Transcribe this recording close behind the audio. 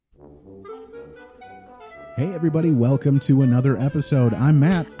Hey everybody, welcome to another episode. I'm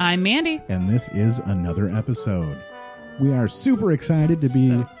Matt. I'm Mandy. And this is another episode. We are super excited to be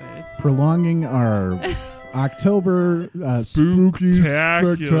So excited. prolonging our October Spooky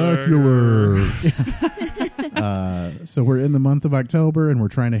Spectacular. So we're in the month of October and we're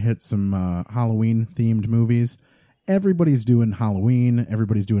trying to hit some Halloween themed movies. Everybody's doing Halloween.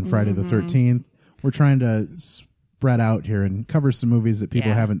 Everybody's doing Friday the 13th. We're trying to spread out here and cover some movies that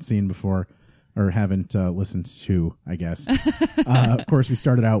people haven't seen before or haven't listened to, I guess. Of course, we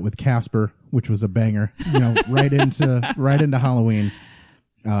started out with Casper, which was a banger, right into Halloween.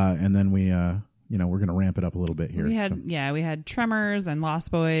 And then we, we're going to ramp it up a little bit here. We had Tremors and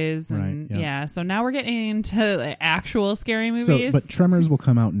Lost Boys. And so now we're getting into actual scary movies. But Tremors will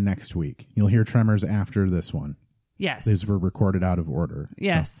come out next week. You'll hear Tremors after this one. Yes. These were recorded out of order.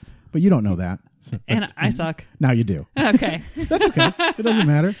 Yes. So. But you don't know that. And I suck. Now you do. Okay. That's okay. It doesn't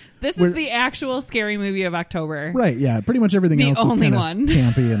matter. This is the actual scary movie of October. Right, yeah. Pretty much everything else is kind of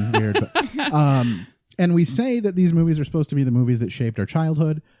campy and weird. But, and we say that these movies are supposed to be the movies that shaped our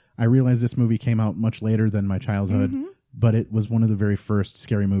childhood. I realize this movie came out much later than my childhood, but it was one of the very first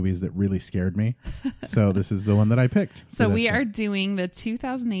scary movies that really scared me. So this is the one that I picked. So we are doing the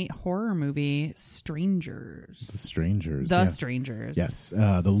 2008 horror movie Strangers. The Strangers. Yes.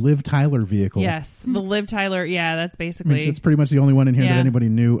 The Liv Tyler vehicle. Yes. The Liv Tyler. Yeah, that's basically. It's pretty much the only one in here that anybody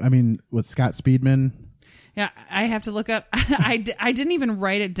knew. I mean, with Scott Speedman. Yeah, I have to look up. I didn't even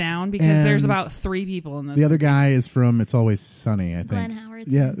write it down because there's about 3 people in this. The other guy is from It's Always Sunny, I think. Glenn Howard.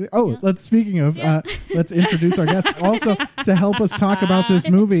 Yeah. Oh, speaking of, let's introduce our guest. Also, to help us talk about this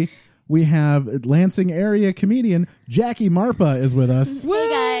movie, we have Lansing area comedian Jackie Marpa is with us. Hey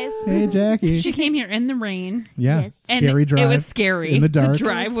guys. Hey, Jackie. She came here in the rain. Yeah. Yes. Scary and drive. It was scary. In the dark. The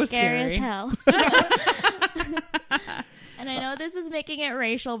drive was scary scary. as hell. And I know this is making it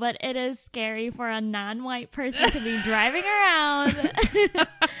racial, but it is scary for a non-white person to be driving around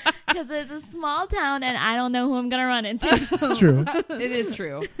because it's a small town and I don't know who I'm going to run into. It's true. It is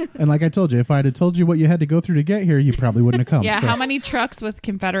true. And like I told you, if I had told you what you had to go through to get here, you probably wouldn't have come. Yeah, So. how many trucks with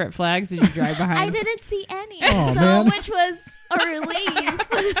Confederate flags did you drive behind? I didn't see any, Oh, man. which was a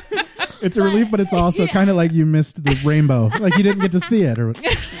relief. It's a relief, but it's also kind of like you missed the rainbow. Like you didn't get to see it.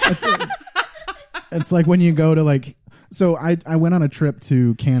 It's like when you go to So I went on a trip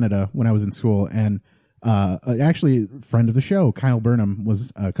to Canada when I was in school, and actually a friend of the show, Kyle Burnham,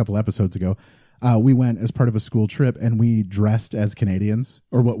 was a couple episodes ago. We went as part of a school trip, and we dressed as Canadians,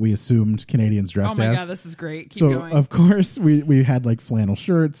 or what we assumed Canadians dressed as. Oh my God, this is great. Keep going. Of course, we had flannel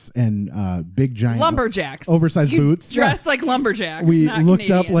shirts and big giant lumberjacks, oversized boots. Dressed like lumberjacks. We not looked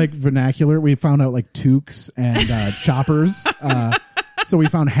Canadians. up vernacular. We found out toques and choppers. So we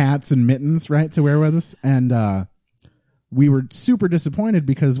found hats and mittens, right, to wear with us, and we were super disappointed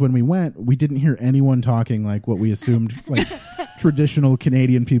because when we went, we didn't hear anyone talking like what we assumed traditional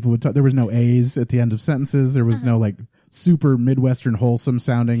Canadian people would talk. There was no A's at the end of sentences. There was no super Midwestern wholesome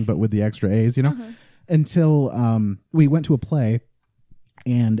sounding, but with the extra A's, until we went to a play,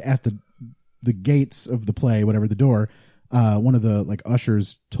 and at the gates of the play, whatever the door, one of the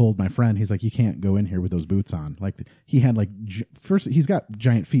ushers told my friend, he's like, you can't go in here with those boots on. He had first he's got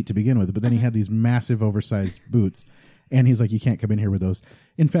giant feet to begin with, but then he had these massive oversized boots. And he's like, you can't come in here with those.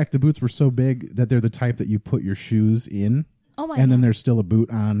 In fact, the boots were so big that they're the type that you put your shoes in. Oh my and then God. there's still a boot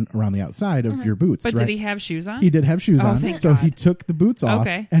on around the outside of your boots. But right? did he have shoes on? He did have shoes on. Thank So God. he took the boots off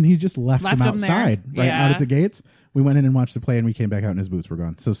and he just left them them outside, there. right Yeah. out at the gates. We went in and watched the play and we came back out and his boots were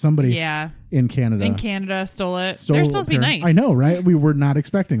gone. So somebody in Canada stole it. stole They're supposed to be nice. I know, right? We were not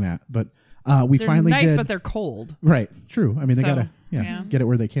expecting that. But we They're finally nice, did. but they're cold. Right. True. I mean, they So, gotta get it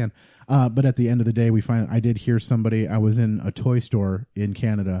where they can. But at the end of the day, I did hear somebody. I was in a toy store in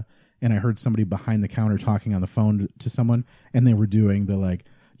Canada, and I heard somebody behind the counter talking on the phone to someone, and they were doing the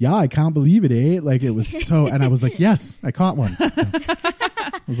yeah, I can't believe it, eh? It was so, and I was like, yes, I caught one. So,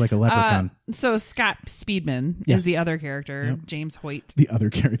 it was like a leprechaun. So Scott Speedman Yes. is the other character, James Hoyt. The other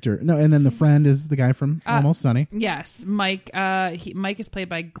character, no, and then the friend is the guy from Almost Sunny. Yes, Mike. Mike is played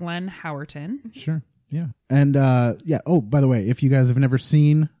by Glenn Howerton. Sure. Yeah. And, oh, by the way, if you guys have never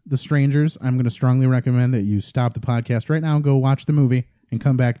seen The Strangers, I'm going to strongly recommend that you stop the podcast right now and go watch the movie and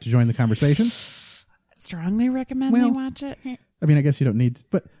come back to join the conversation. Strongly recommend they watch it. I mean, I guess you don't need to,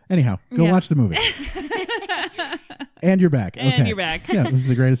 but anyhow, go watch the movie. And you're back. Okay. And you're back. Yeah, this is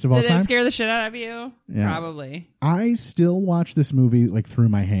the greatest of all Did time. it scare the shit out of you? Yeah. Probably. I still watch this movie through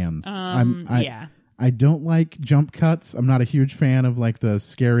my hands. I don't like jump cuts. I'm not a huge fan of the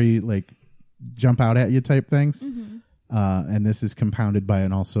scary jump out at you type things. And this is compounded by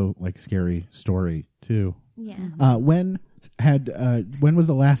an also scary story too. Yeah. When was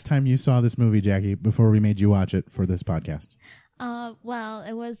the last time you saw this movie, Jackie, before we made you watch it for this podcast? Well,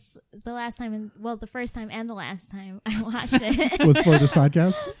 it was the last time, the first time and the last time I watched it. Was for this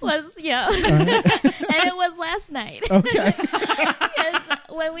podcast? Yeah. And it was last night. Okay. Because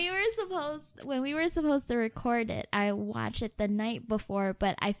when we were supposed to record it, I watched it the night before,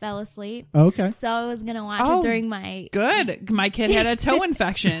 but I fell asleep. Okay. So I was going to watch it during my... Good. My kid had a toe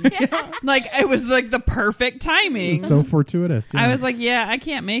infection. Like, it was like the perfect timing. So fortuitous. Yeah. I was like, I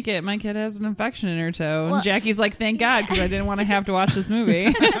can't make it. My kid has an infection in her toe. And Jackie's like, thank God, because I didn't want to have to watch this movie.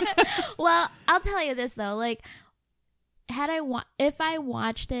 Well, I'll tell you this though, like, if I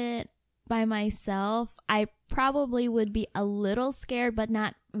watched it by myself, I probably would be a little scared, but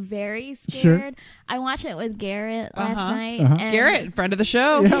not very scared. Sure. I watched it with Garrett last night. And Garrett, friend of the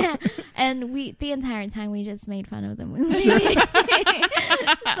show. Yeah. And the entire time we just made fun of the movie. Sure.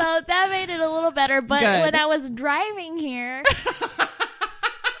 So that made it a little better. But when I was driving here,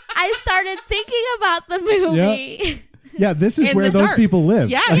 I started thinking about the movie. Yep. Yeah, this is in where those people live.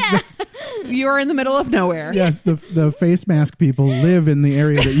 Yeah, yes. You're in the middle of nowhere. Yes, the face mask people live in the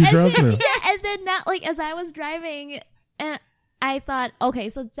area that you drove through. Yeah, and then as I was driving, and I thought, okay,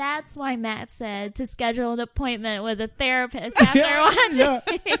 so that's why Matt said to schedule an appointment with a therapist after watching.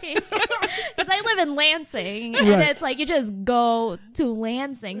 Because I live in Lansing, and it's like you just go to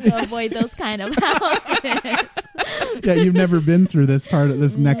Lansing to avoid those kind of houses. Yeah, you've never been through this part of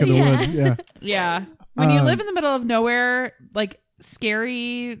this neck of the woods. Yeah. Yeah. When you live in the middle of nowhere, like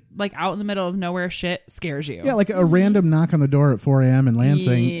scary, like out in the middle of nowhere shit scares you. Yeah, like a random knock on the door at 4 a.m. in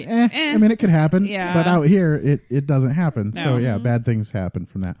Lansing. I mean, it could happen. Yeah. But out here, it doesn't happen. No. So, yeah, bad things happen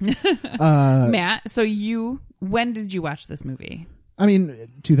from that. Matt, so when did you watch this movie? I mean,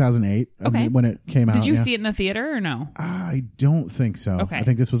 2008, okay. When it came out. Did you see it in the theater or no? I don't think so. Okay. I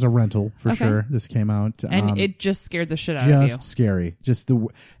think this was a rental for sure. This came out. And it just scared the shit out of you. Just scary.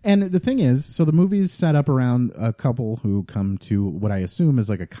 And the thing is, so the movie's set up around a couple who come to what I assume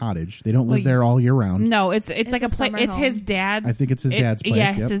is like a cottage. They don't live there all year round. No, it's like a place. It's his dad's. I think it's his dad's place.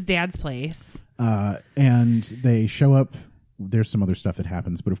 Yeah, it's his dad's place. And they show up. There's some other stuff that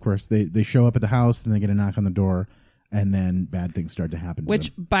happens, but of course they show up at the house and they get a knock on the door. And then bad things start to happen to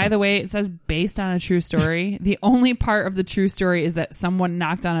Which, them. by the way, it says based on a true story. The only part of the true story is that someone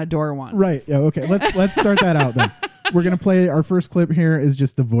knocked on a door once. Right. Yeah, okay. Let's start that out then. We're going to play our first clip here is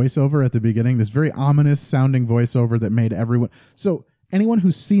just the voiceover at the beginning. This very ominous sounding voiceover that made everyone. So anyone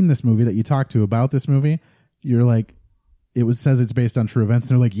who's seen this movie that you talk to about this movie, you're like, says it's based on true events.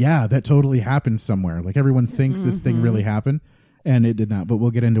 And they're like, yeah, that totally happened somewhere. Like everyone thinks this thing really happened and it did not. But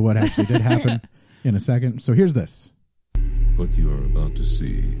we'll get into what actually did happen in a second. So here's this. What you are about to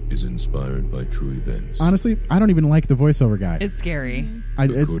see is inspired by true events. Honestly, I don't even like the voiceover guy. It's scary.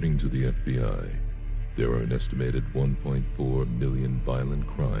 According to the FBI, there are an estimated 1.4 million violent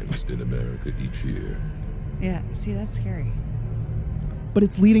crimes in America each year. Yeah, see, that's scary. But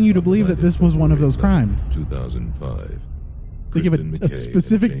it's leading you to believe that this was one of those crimes. 2005. They give a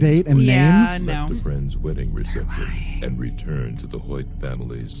specific date and names. Left a friend's wedding reception and returned to the Hoyt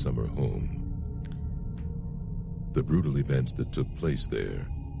family's summer home. The brutal events that took place there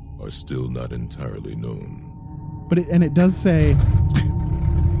are still not entirely known. But it does say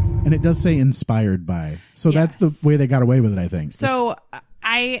inspired by. So that's the way they got away with it, I think. So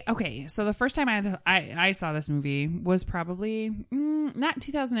so the first time I saw this movie was probably not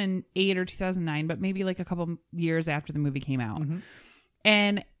 2008 or 2009, but maybe like a couple years after the movie came out. Mm-hmm.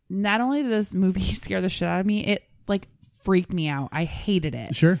 And not only did this movie scare the shit out of me, it like freaked me out. I hated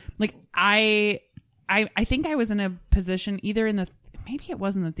it. Sure. Like I think I was in a position either maybe it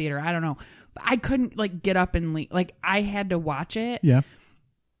was in the theater. I don't know. But I couldn't like get up and leave. Like I had to watch it. Yeah.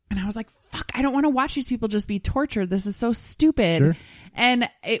 And I was like, fuck, I don't want to watch these people just be tortured. This is so stupid. Sure. And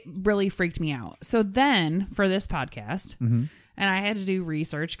it really freaked me out. So then for this podcast, and I had to do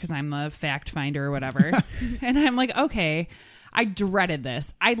research because I'm the fact finder or whatever. And I'm like, okay, I dreaded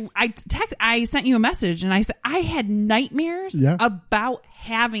this. I sent you a message and I said, I had nightmares about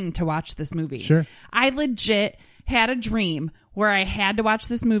having to watch this movie. Sure. I legit had a dream where I had to watch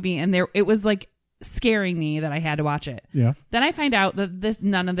this movie and it was like scaring me that I had to watch it. Yeah. Then I find out that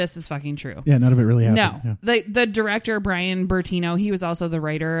none of this is fucking true. Yeah, none of it really happened. No. Yeah. The director, Brian Bertino, he was also the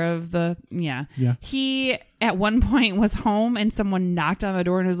writer of Yeah. at one point was home and someone knocked on the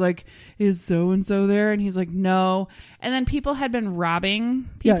door and was like, is so-and-so there? And he's like, no. And then people had been robbing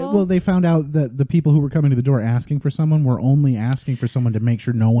people. Yeah, well, they found out that the people who were coming to the door asking for someone were only asking for someone to make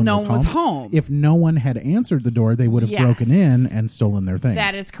sure no one was home. If no one had answered the door, they would have broken in and stolen their things.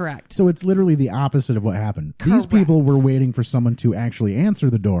 That is correct. So it's literally the opposite of what happened. Correct. These people were waiting for someone to actually answer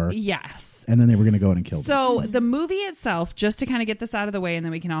the door. Yes. And then they were going to go in and kill them. So the movie itself, just to kind of get this out of the way and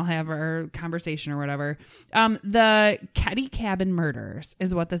then we can all have our conversation or whatever, the Ketty Cabin Murders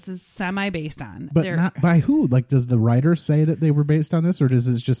is what this is semi-based on. But not by who? Like, does the writer say that they were based on this, or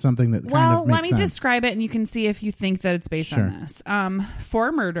is this just something that kind of makes let me sense? describe it and you can see if you think that it's based on this.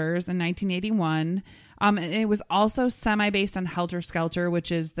 4 murders in 1981. And it was also semi-based on Helter Skelter,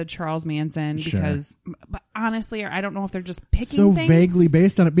 which is the Charles Manson, because but honestly, I don't know if they're just picking so things. Vaguely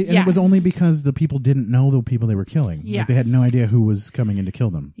based on it. And it was only because the people didn't know the people they were killing. Yes. Like, they had no idea who was coming in to kill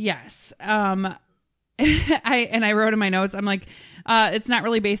them. Yes. I wrote in my notes, I'm like, it's not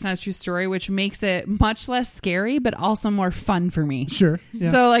really based on a true story, which makes it much less scary, but also more fun for me. Sure.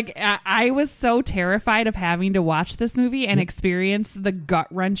 Yeah. So like, I was so terrified of having to watch this movie and experience the gut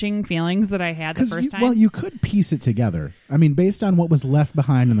wrenching feelings that I had the first time. Well, you could piece it together. I mean, based on what was left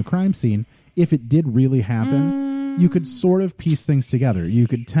behind in the crime scene, if it did really happen, you could sort of piece things together. You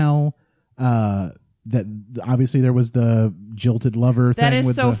could tell, that obviously there was the jilted lover thing. That is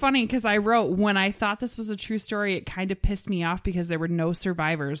with so funny because I wrote, when I thought this was a true story, it kind of pissed me off because there were no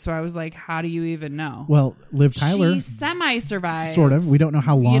survivors. So I was like, how do you even know? Well, Liv Tyler she semi-survived. Sort of. We don't know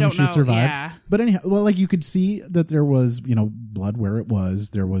how long she survived. Yeah. But anyhow, well, like, you could see that there was, blood where it was.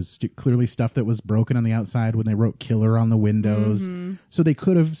 There was clearly stuff that was broken on the outside when they wrote killer on the windows. Mm-hmm. So they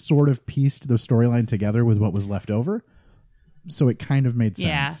could have sort of pieced the storyline together with what was left over. So it kind of made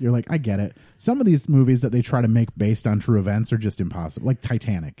sense. Yeah. You're like, I get it. Some of these movies that they try to make based on true events are just impossible. Like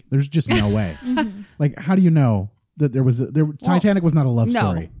Titanic. There's just no way. Like, how do you know that Titanic was not a love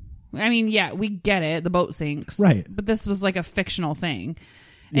story? I mean, yeah, we get it. The boat sinks. Right. But this was like a fictional thing.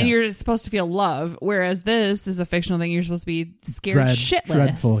 And you're supposed to feel love, whereas this is a fictional thing. You're supposed to be scared shitless.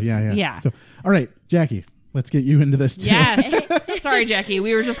 Dreadful. Yeah. So, all right, Jackie, let's get you into this too. Yes. Sorry, Jackie.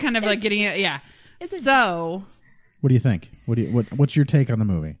 We were just kind of like getting it. Yeah. So... What do you think? What's your take on the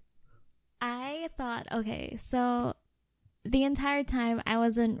movie? I thought, okay, so the entire time I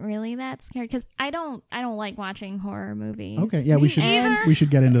wasn't really that scared because I don't like watching horror movies. Okay, yeah, we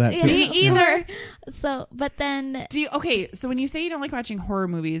should get into that too. Me either. So, but then so when you say you don't like watching horror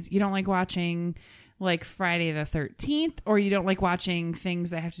movies, you don't like watching like Friday the 13th, or you don't like watching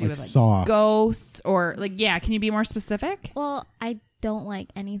things that have to do with like Saw, ghosts, or like, can you be more specific? Well, I don't like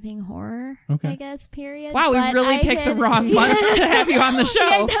anything horror, I guess, period. Wow, we really picked the wrong month to have you on the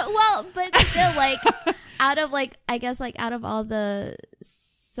show. Well, but still, like, out of all the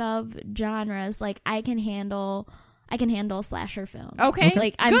sub-genres, like, I can handle slasher films. Okay.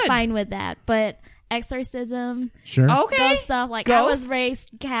 Like, I'm fine with that, but exorcism, sure, okay, ghost stuff, like, I was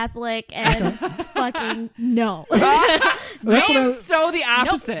raised Catholic and fucking no. So the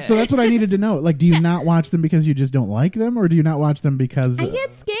opposite. So that's what I needed to know. Like, do you not watch them because you just don't like them, or do you not watch them because I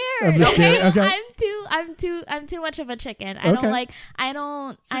get scared? Okay. I'm too much of a chicken. I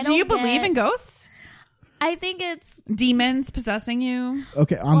don't. Do you believe in ghosts? I think it's demons possessing you.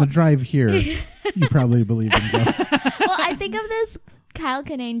 Okay, on the drive here, you probably believe in ghosts. Well, I think of this Kyle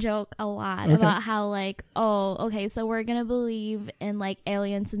Kinane joke a lot about how, like, so we're gonna believe in like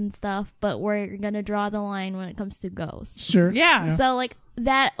aliens and stuff, but we're gonna draw the line when it comes to ghosts. Sure. Yeah. So like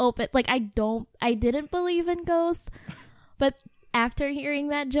that like I didn't believe in ghosts, but after hearing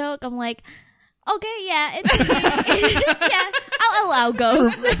that joke, I'm like, okay, yeah, I'll allow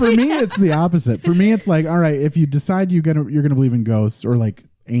ghosts. For me, it's the opposite. For me, it's like, all right, if you decide you're gonna believe in ghosts or like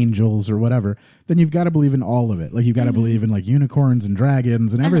angels or whatever, then you've got to believe in all of it. Like, you've got to believe in like unicorns and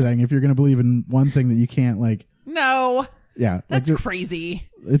dragons and everything. If you're going to believe in one thing that you can't, like, no, that's crazy.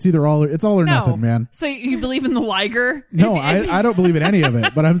 It's either all or nothing, man. So you believe in the Liger? No, I don't believe in any of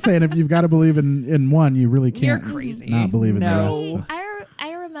it. But I'm saying if you've got to believe in one, you really can't. You're crazy. Not believe in the rest. So.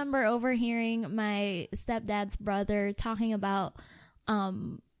 I remember overhearing my stepdad's brother talking about,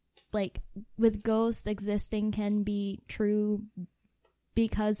 like, with ghosts existing can be true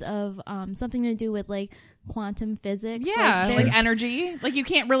because of something to do with like quantum physics. Yeah, like energy. Like, you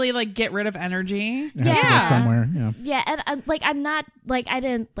can't really like get rid of energy. It has to go somewhere. Yeah. Yeah, and like I'm not like I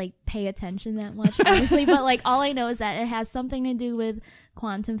didn't like pay attention that much, obviously, but like all I know is that it has something to do with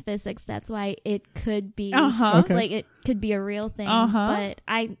quantum physics. That's why it could be like it could be a real thing. But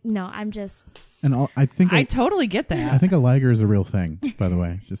I'm just. And I think I totally get that. I think a Liger is a real thing, by the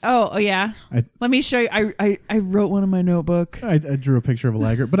way. Just yeah. Let me show you. I wrote one in my notebook. I drew a picture of a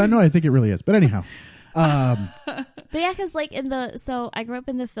Liger, but I think it really is. But anyhow, But yeah, because like so I grew up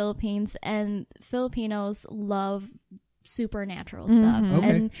in the Philippines, and Filipinos love supernatural stuff.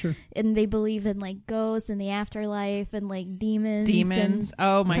 Okay, sure. And they believe in like ghosts and the afterlife and like demons. And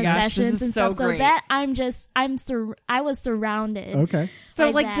oh my gosh, this is so great. So that I was surrounded. Okay.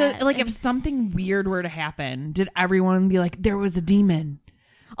 So like if something weird were to happen, did everyone be like, there was a demon?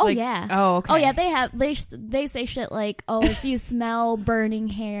 Oh like, yeah. Oh okay. Oh yeah. They say shit like, oh, if you smell burning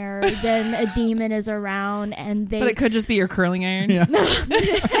hair, then a demon is around, but it could just be your curling iron. Yeah.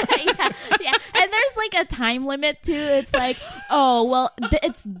 yeah. And there's like a time limit too. It's like, oh well,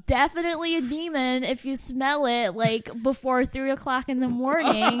 it's definitely a demon if you smell it like before 3:00 in the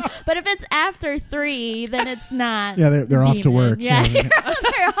morning. But if it's after 3, then it's not. Yeah, they're off to work. Yeah, they're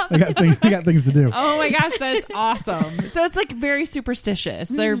off. They got things to do. Oh my gosh, that's awesome. So it's like very superstitious.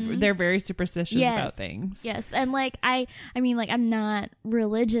 They're very superstitious about things. Yes, and like I mean, like I'm not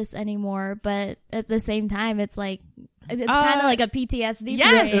religious anymore, but at the same time, it's like it's kind of like a PTSD.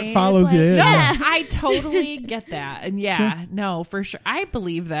 Yes, thing. It follows you in. No, Yeah. I totally get that, and no, for sure, I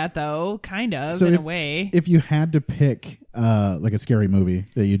believe that though, kind of So in a way. If you had to pick like a scary movie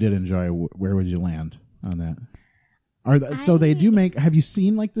that you did enjoy, where would you land on that? So they do make. Have you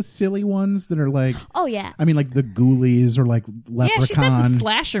seen like the silly ones that are like? Oh yeah. I mean, like the Ghoulies or like Leprechaun. Yeah, she said the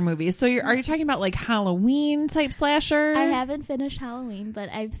slasher movies. So are you talking about like Halloween type slasher? I haven't finished Halloween, but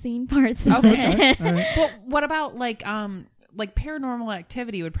I've seen parts of it. Right. But what about like Paranormal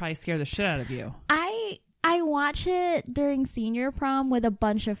Activity would probably scare the shit out of you. I watch it during senior prom with a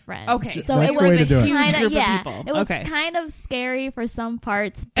bunch of friends. Okay, so that's it the way was to do it. huge group of people. It was Okay. kind of scary for some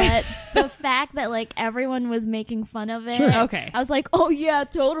parts, but the fact that like everyone was making fun of it, Sure. Okay. I was like, oh yeah,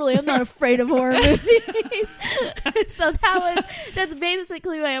 totally. I'm not afraid of horror movies. So that's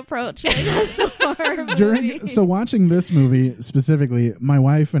basically my approach when it comes to horror movies. So watching this movie specifically, my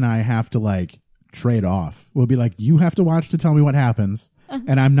wife and I have to like trade off. We'll be like, you have to watch to tell me what happens,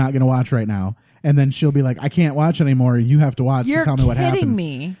 and I'm not going to watch right now. And then she'll be like, I can't watch anymore. You have to watch to tell me what happens. You're kidding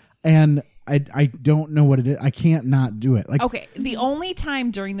me. And I don't know what it is. I can't not do it. Like, Okay, the only time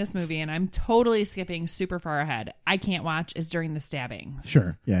during this movie, and I'm totally skipping super far ahead, I can't watch is during the stabbing.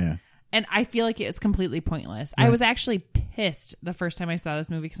 sure. Yeah. And I feel like it was completely pointless. I was actually pissed the first time I saw this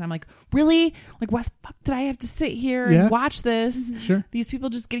movie because I'm like, really? Like, why the fuck did I have to sit here and watch this? Sure. These people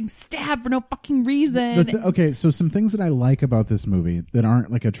just getting stabbed for no fucking reason. Okay, so some things that I like about this movie that aren't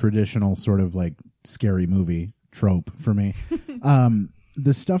like a traditional sort of like scary movie trope for me.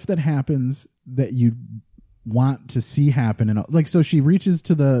 The stuff that happens that you want to see happen. And like, so she reaches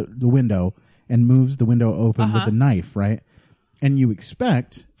to the window and moves the window open with a knife, right? And you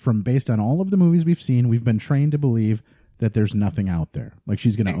expect, based on all of the movies we've seen, we've been trained to believe that there's nothing out there. Like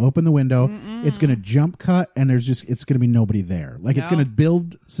she's going to open the window, it's going to jump cut, and it's going to be nobody there. Like it's going to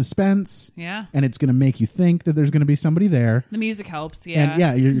build suspense, and it's going to make you think that there's going to be somebody there. The music helps, yeah.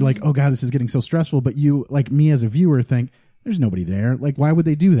 And you're like, oh God, this is getting so stressful. But you, like me as a viewer, think there's nobody there. Like, why would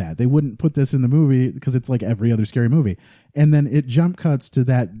they do that? They wouldn't put this in the movie because it's like every other scary movie. And then it jump cuts to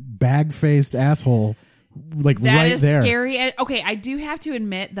that bag-faced asshole. Like that right is there. Scary. Okay, I do have to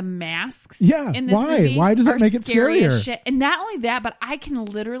admit the masks. Yeah, in this why? movie Why does that are make it scary as scarier? shit. And not only that, but I can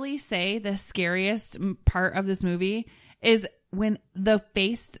literally say the scariest part of this movie is when the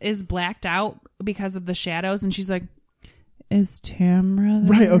face is blacked out because of the shadows, and she's like, "Is Tamra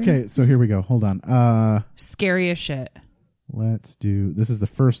there?" Right. Okay. So here we go. Hold on. Scary as shit. Let's do. This is the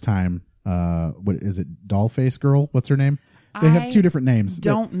first time. What is it? Dollface girl. What's her name? They have two different names.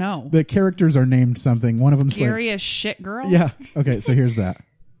 Don't know. The characters are named something. One of them's Scary like, as shit, girl. yeah. Okay, so here's that.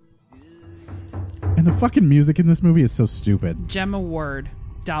 And the fucking music in this movie is so stupid. Gemma Ward,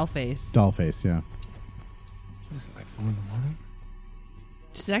 Dollface. Dollface, yeah. Is it like 4 in the morning?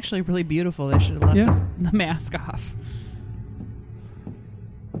 She's actually really beautiful. They should have left the mask off.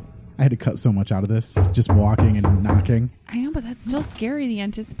 I had to cut so much out of this. Just walking and knocking. I know, but that's still scary, the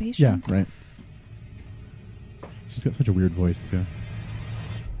anticipation. Yeah, right. She's got such a weird voice, yeah.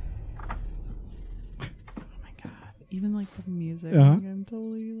 Oh my God. Even like the music. Uh-huh. Like, I'm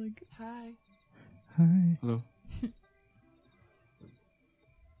totally like, hi. Hi. Hello?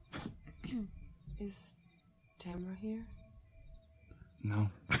 Is Tamra here? No.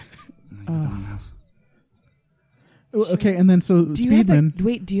 No, you're the one else. Okay, and then so Do you have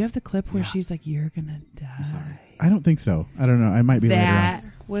Speedman. do you have the clip where she's like, you're gonna die? I'm sorry. I don't think so. I don't know. I might be later That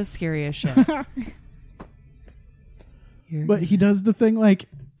on. was scary as shit. But he does the thing like,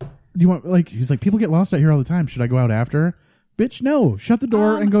 you want like he's like, people get lost out here all the time. Should I go out after her? Bitch, no. Shut the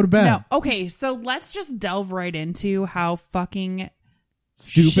door and go to bed. No. Okay, so let's just delve right into how fucking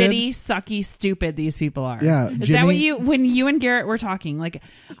stupid. shitty, sucky, stupid these people are. Yeah, Is that Jimmy- what when you and Garrett were talking? Like,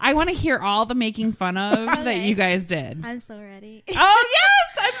 I want to hear all the making fun of that you guys did. I'm so ready. Oh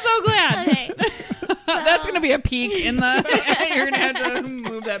yes, I'm so glad. Okay. That's gonna be a peak in the. You're gonna have to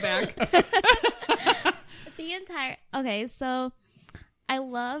move that back. The entire. Okay, so I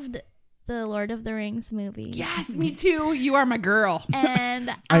loved the Lord of the Rings movie. Yes, me too. You are my girl. And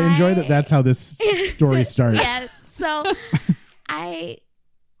I enjoy that. That's how this story starts. Yeah. So I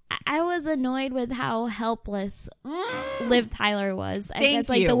was annoyed with how helpless Liv Tyler was. I Thank guess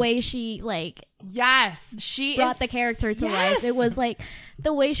like you. the way she like Yes, she brought is, the character to yes. life. It was like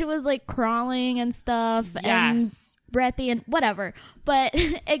the way she was like crawling and stuff Yes. and breathy and whatever. But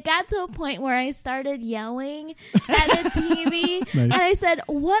it got to a point where I started yelling at the TV and I said,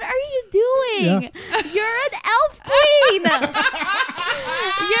 "What are you doing? Yeah. You're an elf queen.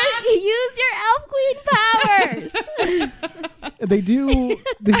 Use your elf queen powers." They do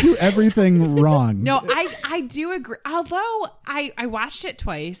everything wrong. No, I do agree. Although I watched it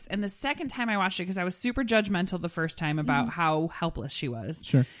twice, and the second time I watched it because I was super judgmental the first time about how helpless she was.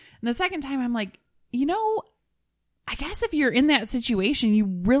 Sure. And the second time I'm like, I guess if you're in that situation, you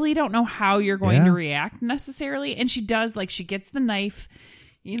really don't know how you're going to react necessarily. And she does, like, she gets the knife.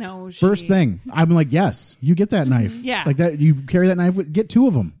 First thing, I'm like, yes, you get that knife. Yeah. Like that, you carry that knife, get two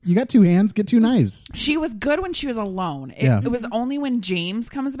of them. You got two hands, get two knives. She was good when she was alone. It was only when James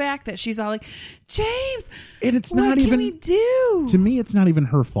comes back that she's all like, James, And it's what not can even, we do? to me, it's not even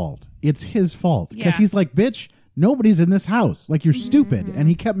her fault. It's his fault. Because Yeah. he's like, bitch, nobody's in this house. Like, you're stupid. And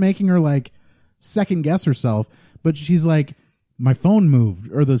he kept making her like second guess herself. But she's like, my phone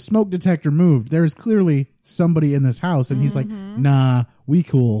moved or the smoke detector moved. There's clearly somebody in this house. And he's like, nah, we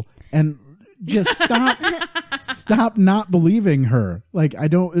cool. And just stop not believing her. Like,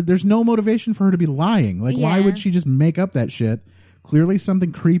 there's no motivation for her to be lying. Like, why Yeah. would she just make up that shit? Clearly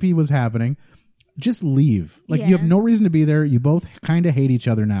something creepy was happening. Just leave. Like, you have no reason to be there. You both kind of hate each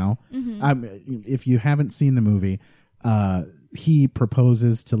other now. If you haven't seen the movie, he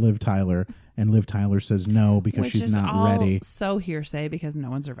proposes to Liv Tyler. And Liv Tyler says no because Which she's is not all ready. so hearsay because no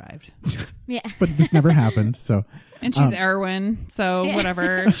one survived. Yeah. But this never happened. So And she's Erwin, so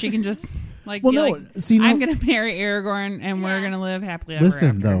whatever. She can just like Well, be no, like, see, no- I'm going to marry Aragorn and we're going to live happily ever listen,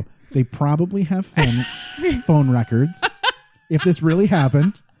 after. though, they probably have phone records if this really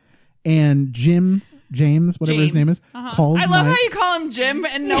happened. And James, whatever his name is, calls I love Mike. how you call him Jim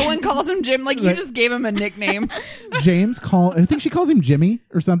and no one calls him Jim. Like, you just gave him a nickname. I think she calls him Jimmy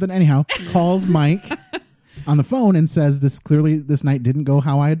or something. Anyhow, calls Mike on the phone and says, this night didn't go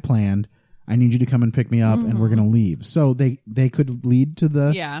how I had planned. I need you to come and pick me up and we're going to leave. So they could lead to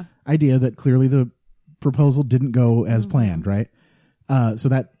the idea that clearly the proposal didn't go as planned, right? So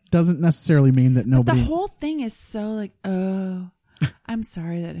that doesn't necessarily mean that nobody... The whole thing is so like, oh, I'm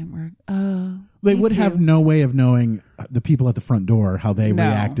sorry that didn't work. Oh, They me would too. have no way of knowing the people at the front door, how they No.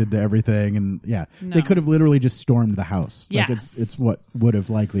 reacted to everything. And No. they could have literally just stormed the house. Like Yes. it's what would have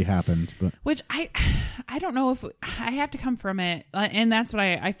likely happened. But Which I don't know if I have to come from it. And that's what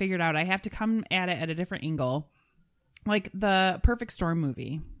I figured out. I have to come at it at a different angle. Like the Perfect Storm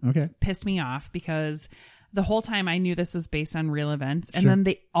movie okay. pissed me off because the whole time I knew this was based on real events, and Sure. then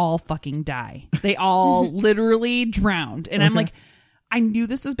they all fucking die. They all literally drowned. And I'm Okay. like, I knew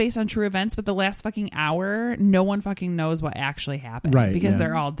this was based on true events, but the last fucking hour, no one fucking knows what actually happened. Right, because yeah.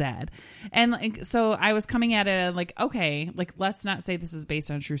 they're all dead. And like, so I was coming at it like, okay, like, let's not say this is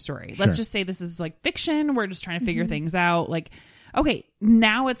based on a true story. Let's Sure. just say this is like fiction. We're just trying to figure things out. Like, okay,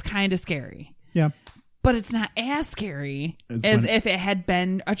 now it's kind of scary. Yeah. But it's not as scary As as when- if it had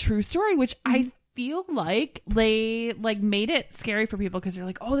been a true story, which I feel like they like made it scary for people because they're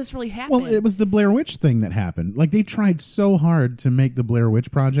like, oh, this really happened. Well, it was the Blair Witch thing that happened. Like they tried so hard to make the Blair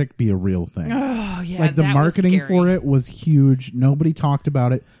Witch Project be a real thing. oh yeah, Like the that was marketing scary. for it was huge. Nobody talked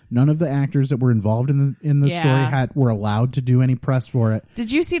about it. None of the actors that were involved in the Yeah. story were allowed to do any press for it.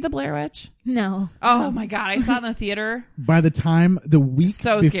 Did you see the Blair Witch? No. Oh my god, I saw it in the theater. By the time the week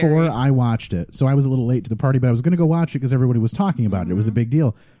So before scary. I watched it, so I was a little late to the party, but I was going to go watch it because everybody was talking about it. It was a big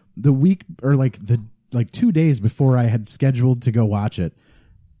deal. The week or like 2 days before I had scheduled to go watch it,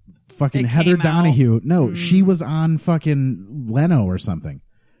 fucking It Heather came out. Donahue. No, she was on fucking Leno or something.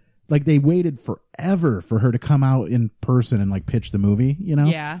 Like they waited forever for her to come out in person and like pitch the movie, you know?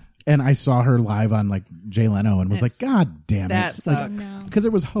 Yeah. And I saw her live on like Jay Leno and was like, God damn it. that sucks. No. Because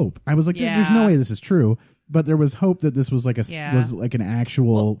there was hope. I was like, there's no Yeah. way this is true. But there was hope that this was like Yeah. was like an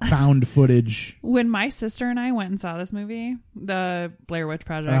actual found footage. When my sister and I went and saw this movie, the Blair Witch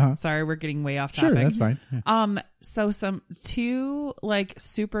Project. Sorry, we're getting way off topic. Sure, that's fine. Yeah. So two like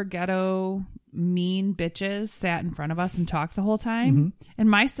super ghetto mean bitches sat in front of us and talked the whole time. And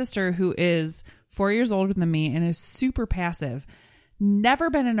my sister, who is 4 years older than me and is super passive, never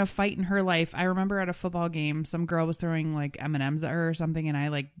been in a fight in her life. I remember at a football game, some girl was throwing like M&Ms at her or something, and I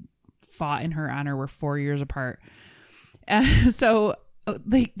like fought in her honor. We're 4 years apart. So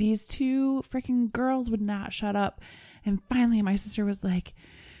like these two freaking girls would not shut up. And finally my sister was like,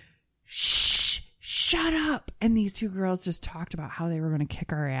 shh, shut up. And these two girls just talked about how they were going to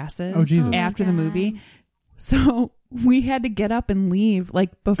kick our asses after the movie. So we had to get up and leave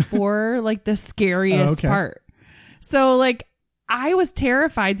like before like the scariest part. So like I was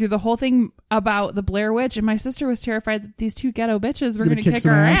terrified through the whole thing about the Blair Witch, and my sister was terrified that these two ghetto bitches were going to kick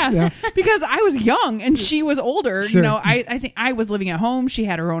our ass because I was young and she was older. Sure. You know, I think I was living at home. She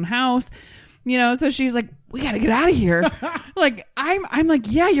had her own house. You know, so she's like, we got to get out of here. Like, I'm like,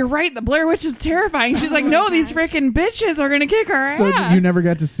 yeah, you're right. The Blair Witch is terrifying. She's like, no, these freaking bitches are going to kick our ass. So you never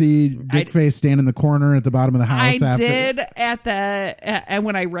got to see Dick Face stand in the corner at the bottom of the house I did and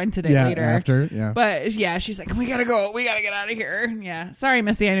when I rented it later. After. But yeah, she's like, we got to go. We got to get out of here. Yeah. Sorry,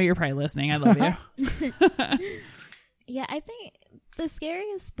 Missy. I know you're probably listening. I love you. Yeah, I think the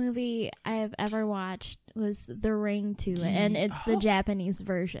scariest movie I've ever watched was The Ring 2, and it's the Japanese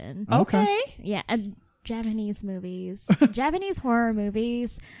version. Okay. Yeah, and Japanese movies, Japanese horror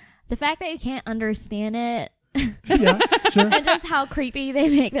movies, the fact that you can't understand it, Yeah, sure. and just how creepy they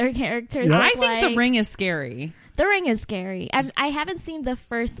make their characters. Yeah. I look think like. The Ring is scary. The Ring is scary. I haven't seen the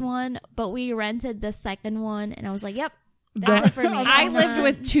first one, but we rented the second one, and I was like, yep. That's it for me. I lived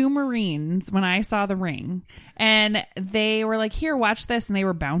with two Marines when I saw The Ring, and they were like, here, watch this. And they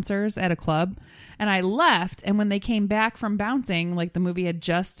were bouncers at a club. And I left. And when they came back from bouncing, like the movie had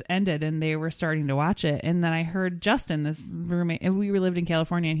just ended and they were starting to watch it. And then I heard Justin, this roommate, and we lived in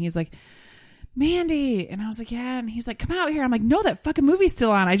California, and he's like, Mandy. And I was like, yeah. And he's like, come out here. I'm like, no, that fucking movie's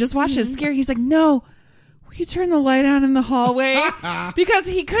still on. I just watched it. It's scary. He's like, no. Will you turn the light on in the hallway? Because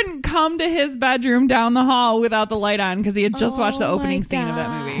he couldn't come to his bedroom down the hall without the light on because he had just watched the opening scene of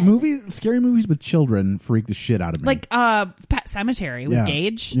that movie. Scary movies with children freak the shit out of me. Like Pet Cemetery with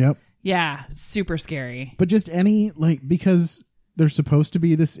Gage. Yep. Yeah, super scary. But just any, like, because they're supposed to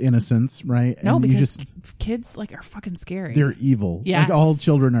be this innocence, right? No, and because you just, kids like are fucking scary. they're evil. Yes. Like all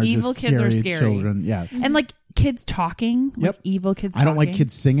children are evil just kids scary, are scary children. Yeah. And like kids talking. Like evil kids talking. I don't like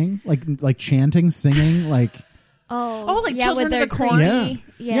kids singing. Like chanting, singing, like like yeah, Children with of their the Corn.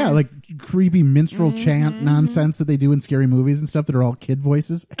 Yeah, like creepy minstrel chant nonsense that they do in scary movies and stuff that are all kid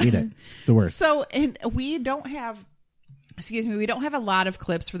voices. Hate it. It's the worst. So, and we don't have a lot of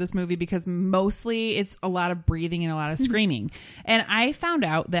clips for this movie because mostly it's a lot of breathing and a lot of screaming. And I found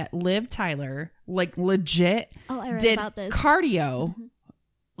out that Liv Tyler, like legit, I read did about this. cardio,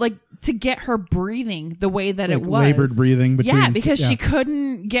 like to get her breathing the way that Like it was. labored breathing between. Yeah, because she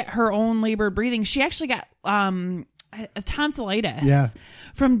couldn't get her own labored breathing. She actually got a tonsillitis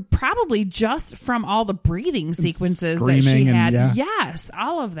from probably just from all the breathing sequences that she had. Yes,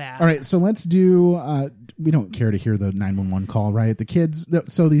 all of that. All right, so let's do. We don't care to hear the 911 call, right? The kids.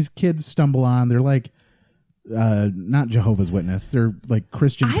 So these kids stumble on. They're like, not Jehovah's Witness. They're like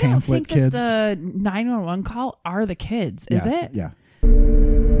Christian pamphlet kids. That the 911 call are the kids. Is it? Yeah.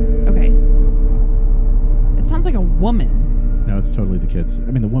 Okay. It sounds like a woman. No, it's totally the kids. I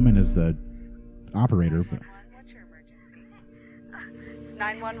mean, the woman is the operator. But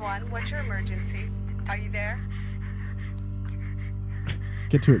 911, what's your emergency? Are you there?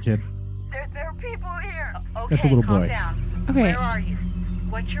 Get to it, kid. There are people here. Okay, That's a little calm boy. down. Okay. Where are you?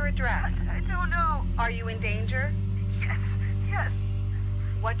 What's your address? I don't know. Are you in danger? Yes.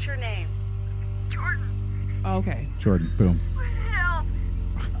 What's your name? Jordan. Okay. Jordan. Boom. Help.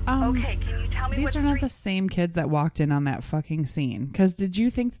 Okay, can you tell me These what are not the same kids that walked in on that fucking scene. Because did you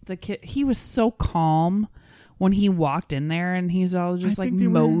think that the kid, he was so calm when he walked in there and he's all just like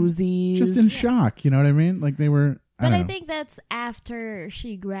mosey. Just in shock. You know what I mean? Like they were. But I think that's after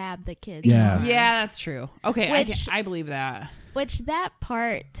she grabbed the kids. Yeah. Yeah, that's true. Okay, Which- I believe that. Which that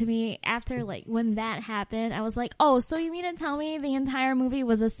part to me, after like when that happened, I was like, oh, so you mean to tell me the entire movie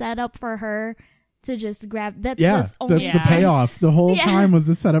was a setup for her to just grab? That's That's the only the payoff. The whole Yeah. time was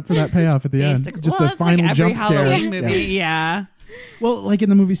the setup for that payoff at the end. Just a it's final like jump every scare. Halloween movie. Yeah. Well, like in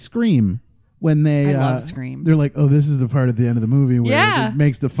the movie Scream, when they I love Scream. they're like, "Oh, this is the part at the end of the movie where Yeah. it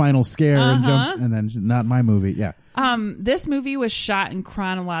makes the final scare and jumps," and then not my movie. Yeah, This movie was shot in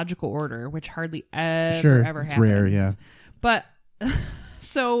chronological order, which hardly ever it's happens. rare. Yeah, But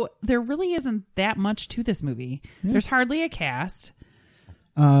so there really isn't that much to this movie. There's hardly a cast.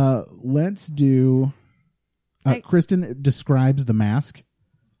 let's do. Kristen describes the mask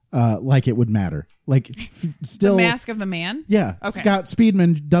like it would matter. Like still, The Mask of the Man. yeah. Okay. Scott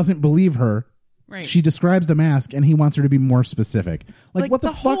Speedman doesn't believe her Right. She describes the mask, and he wants her to be more specific. Like what the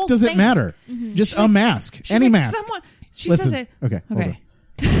fuck whole does it thing. matter? Just a mask, She's any like, mask. She Listen. says it. Okay. hold on. Okay.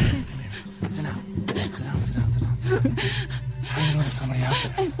 Sit down. Sit down, sit down, sit down, sit down. How do you know there's somebody out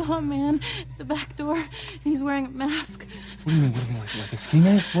there? I saw a man at the back door, and he's wearing a mask. What do you mean? What do you mean? Like a ski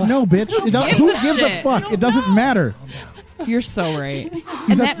mask? What? No, bitch. Who gives a shit? fuck? It doesn't matter. You're so right.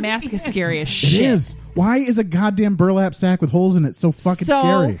 And that mask is scary as shit. It is. Why is a goddamn burlap sack with holes in it so fucking so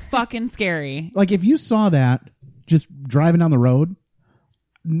scary? fucking scary. Like, if you saw that just driving down the road,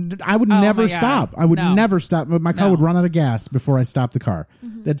 I would never my God. stop. I would No. never stop. My car No. would run out of gas before I stopped the car.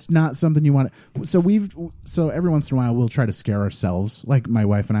 That's not something you want. So every once in a while we'll try to scare ourselves. Like my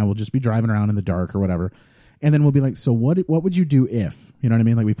wife and I will just be driving around in the dark or whatever. And then we'll be like, so what would you do if? You know what I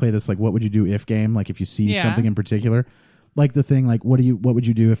mean? Like we play this like what would you do if game, like if you see Yeah. something in particular. Like the thing like what would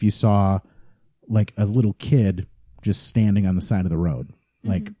you do if you saw like a little kid just standing on the side of the road,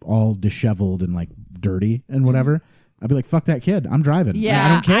 like all disheveled and like dirty and whatever. I'd be like, fuck that kid. I'm driving. Yeah, I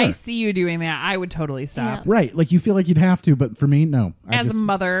don't care. I see you doing that. I would totally stop. Right. Like you feel like you'd have to, but for me, no. As a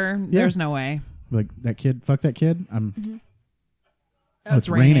mother, there's no way. Like that kid, fuck that kid. Oh, Oh, it's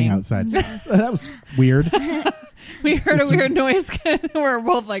raining outside. That was weird. We heard a weird noise. We're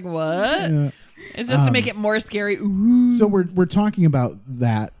both like, what? It's just to make it more scary. Ooh. So we're talking about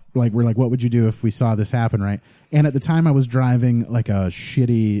that. Like we're like, what would you do if we saw this happen, right? And at the time I was driving like a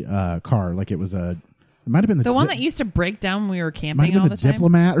shitty car. Like it was it might have been the one that used to break down when we were might have camping been all the the time.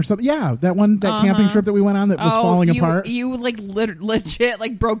 Diplomat or something. Yeah, that camping trip that we went on that was falling apart. You like legit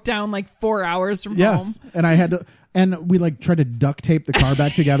like broke down like 4 hours from Yes, home. and I had to, and we like tried to duct tape the car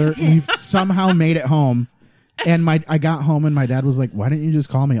back together. And we've somehow made it home. And I got home and my dad was like, "Why didn't you just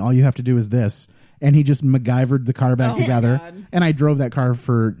call me? All you have to do is this." And he just MacGyvered the car back together. God. And I drove that car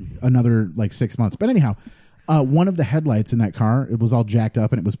for another like 6 months. But anyhow, one of the headlights in that car, it was all jacked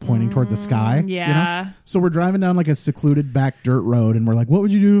up and it was pointing toward the sky. yeah. You know? So we're driving down like a secluded back dirt road and we're like, what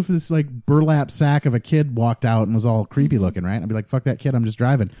would you do if this like burlap sack of a kid walked out and was all creepy looking, right? I'd be like, fuck that kid, I'm just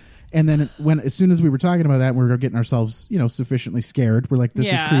driving. And then as soon as we were talking about that, we were getting ourselves, sufficiently scared. We're like,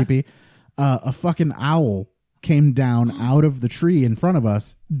 this is creepy. A fucking owl came down out of the tree in front of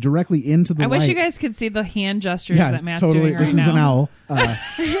us directly into the I light. wish you guys could see the hand gestures Yeah, that it's Matt's totally. doing right This now. is an owl.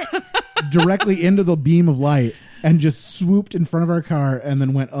 Directly into the beam of light and just swooped in front of our car and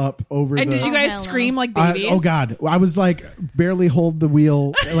then went up over And the... did you guys hell no. scream like babies? Oh God! I was like barely hold the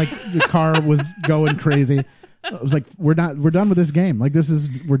wheel. Like the car was going crazy. I was like, we're done with this game. Like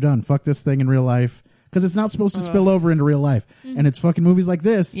we're done. Fuck this thing in real life because it's not supposed to spill over into real life. And it's fucking movies like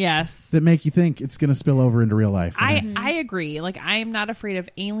this Yes. that make you think it's gonna spill over into real life. I agree. Like I'm not afraid of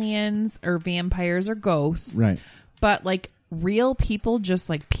aliens or vampires or ghosts. Right. But like real people just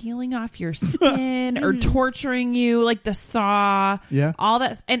like peeling off your skin or torturing you, like the Saw. Yeah. All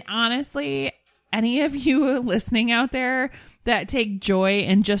that. And honestly, any of you listening out there that take joy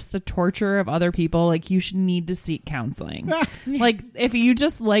in just the torture of other people, like you should need to seek counseling. Like if you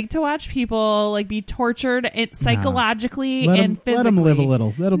just like to watch people like be tortured psychologically and physically. let them live a little.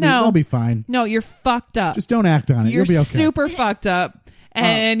 They'll be fine. No, you're fucked up. Just don't act on it. You're You'll be okay. super fucked up.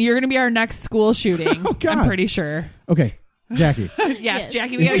 And you're going to be our next school shooting. God. I'm pretty sure. Okay, Jackie. Yes,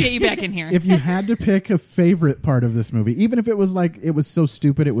 Jackie, we got to get you back in here. If you had to pick a favorite part of this movie, even if it was like it was so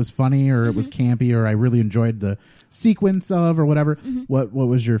stupid it was funny or it was campy or I really enjoyed the sequence of or whatever, what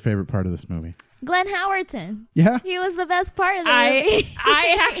was your favorite part of this movie? Glenn Howerton. Yeah? He was the best part of the movie.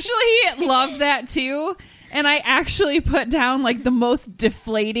 I actually loved that too. And I actually put down like the most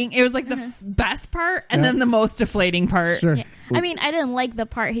deflating. It was like the best part and then the most deflating part. Sure. Yeah. I mean, I didn't like the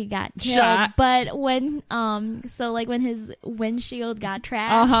part he got killed, Shot. but when when his windshield got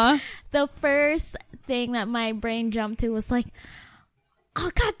trashed, the first thing that my brain jumped to was like,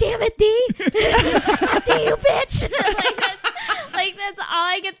 "Oh God damn it, D! God damn you, bitch!" that's all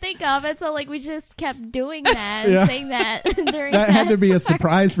I could think of, and so we just kept doing that and saying that during That had to be a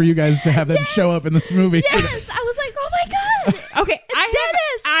surprise for you guys to have them show up in this movie. Yes, I was like, "Oh my God!" Okay,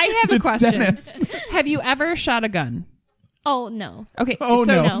 Dennis! I have a It's question. Dennis. Have you ever shot a gun? Oh no, Okay, Oh,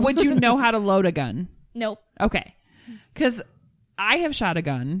 so no. would you know how to load a gun? nope. Okay, because I have shot a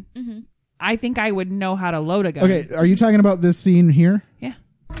gun. I think I would know how to load a gun. Okay, are you talking about this scene here? Yeah.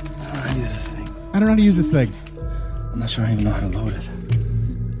 I don't know how to use this thing. I don't know how to use this thing. I'm not sure I even know how to load it.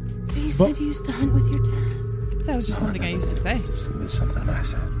 But you said you used to hunt with your dad. That was just something I used to say. It was something I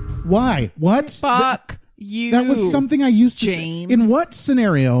said. Why? What? Fuck you. That was something I used to James. say. In what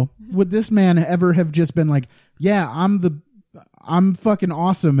scenario would this man ever have just been like, yeah, I'm fucking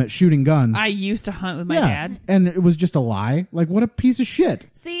awesome at shooting guns. I used to hunt with my dad. And it was just a lie? Like, what a piece of shit.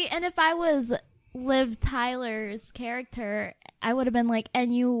 See, and if I was Liv Tyler's character, I would have been like,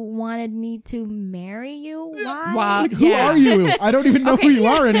 and you wanted me to marry you? Why? Wow. Like, who are you? I don't even know who you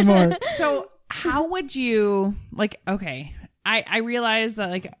are anymore. So how would you okay, I realize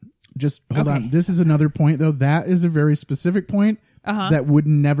that Just hold on. This is another point though. That is a very specific point that would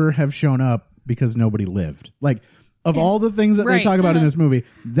never have shown up because nobody lived. Like, of all the things that they talk about in this movie,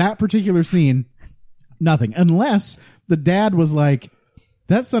 that particular scene, nothing. Unless the dad was like,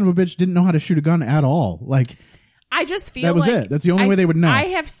 that son of a bitch didn't know how to shoot a gun at all. Like, I just feel that was it. That's the only way they would know. I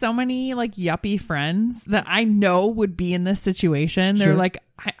have so many yuppie friends that I know would be in this situation. They're Sure. like,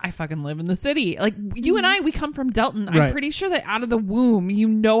 I fucking live in the city. Like, you and I, we come from Delton. Right. I'm pretty sure that out of the womb, you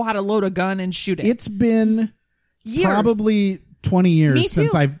know how to load a gun and shoot it. It's been Years. probably 20 Me years too.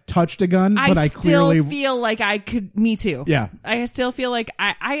 since I've touched a gun, but I clearly still feel like I could. Me too. Yeah. I still feel like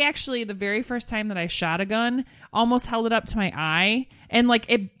I actually, the very first time that I shot a gun, almost held it up to my eye, and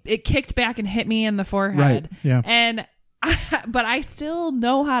it kicked back and hit me in the forehead. Right, yeah. And but I still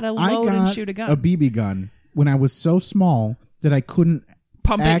know how to load and shoot a gun. a BB gun when I was so small that I couldn't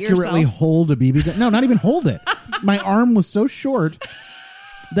Pump it accurately yourself? hold a BB gun. No, not even hold it. My arm was so short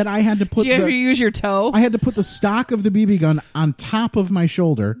that I had to put Do you ever use your toe? I had to put the stock of the BB gun on top of my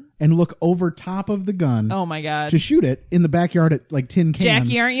shoulder and look over top of the gun Oh my god. to shoot it in the backyard at tin cans.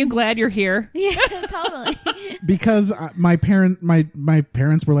 Jackie, aren't you glad you're here? Yeah, totally. Because my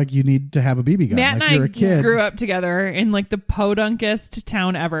parents were like, you need to have a BB gun. Matt like, and you're I a kid. grew up together in the podunkest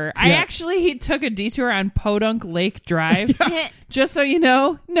town ever. He took a detour on Podunk Lake Drive. Just so you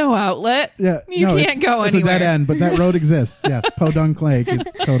know, no outlet. Yeah, You no, can't go it's anywhere. a dead end, but that road exists. Yes, Podunk Lake, it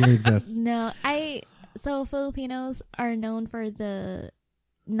totally exists. No, so Filipinos are known for the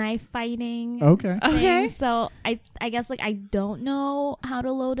knife fighting. Okay. Thing. So I guess I don't know how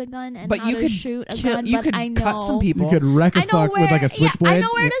to load a gun and But how you to could shoot a kill- gun, you but could I know cut some people. You could wreck a I know fuck where, with a switchblade. Yeah, I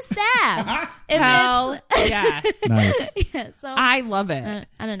know where to stab. If Hell it's- yes. Nice. yeah, so I love it.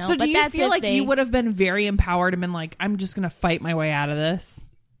 I don't know. So but do you that's feel if like they- you would have been very empowered and been like, I'm just going to fight my way out of this?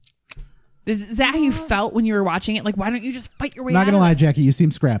 Is that how you felt when you were watching it? Like, why don't you just fight your way Not out gonna of lie, this? Jackie, you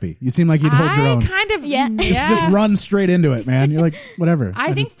seem scrappy. You seem like you'd hold your own. I kind of, Yeah. Just run straight into it, man. You're like, whatever.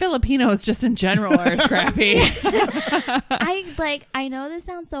 I think Filipinos just in general are scrappy. I know this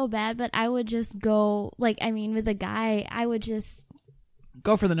sounds so bad, but I would just go with a guy, I would just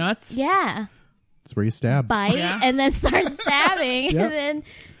Go for the nuts. That's where you stab. bite and then start stabbing Yep. and then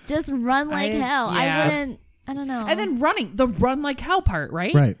just run like hell. yeah. I don't know. And then the run like hell part,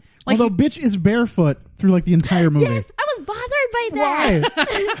 right? Right. Like Although bitch is barefoot through the entire movie. yes, I was bothered by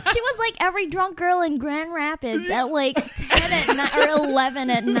that. She was like every drunk girl in Grand Rapids at 10 at night or 11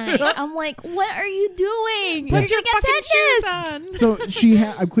 at night. I'm like, what are you doing? Put You're your gonna fucking get shoes tetanus. on. So she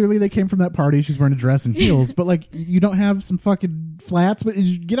clearly they came from that party. She's wearing a dress and heels, but you don't have some fucking flats, but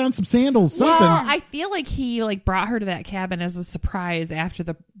you get on some sandals, something. Well, I feel like he brought her to that cabin as a surprise after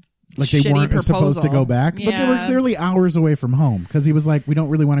the Like they shitty weren't proposal. supposed to go back, but they were Yeah. clearly hours away from home because he was like, "We don't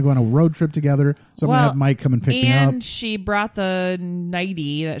really want to go on a road trip together, so I'm gonna have Mike come and pick me up." And she brought the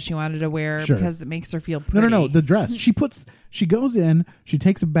nightie that she wanted to wear Sure. because it makes her feel pretty. No, the dress. She goes in, she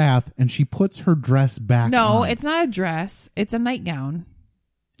takes a bath, and she puts her dress back. No, on. it's not a dress. It's a nightgown.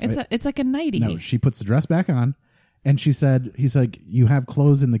 It's like a nightie. No, she puts the dress back on, and he's like, "You have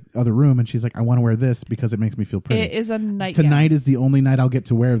clothes in the other room," and she's like, "I want to wear this because it makes me feel pretty." It is a nightgown. Tonight is the only night I'll get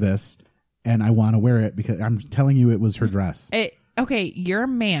to wear this, and I want to wear it because I'm telling you, it was her dress. Okay, you're a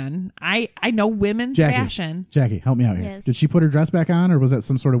man. I know women's fashion. Jackie, help me out here. Yes. Did she put her dress back on, or was that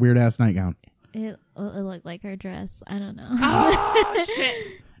some sort of weird ass nightgown? It looked like her dress. I don't know. Oh shit!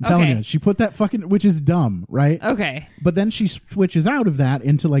 I'm telling Okay. you, she put that fucking, which is dumb, right? Okay. But then she switches out of that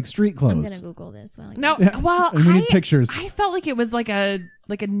into street clothes. I'm gonna Google this. No, well, And we need pictures. I felt like it was like a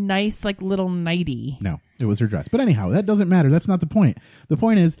nice little nightie. No, it was her dress. But anyhow, that doesn't matter. That's not the point. The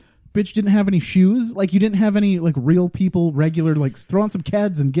point is, bitch didn't have any shoes. You didn't have any real people, regular, throw on some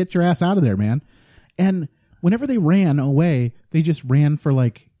Keds and get your ass out of there, man. And whenever they ran away, they just ran for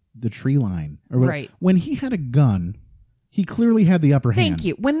the tree line. Or whatever. Right. When he had a gun, he clearly had the upper hand. Thank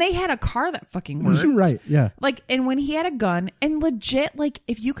you. When they had a car that fucking worked. Right, yeah. And when he had a gun and legit,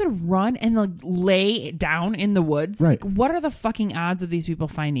 if you could run and lay down in the woods, Right. what are the fucking odds of these people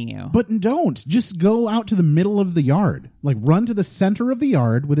finding you? But don't. Just go out to the middle of the yard. Run to the center of the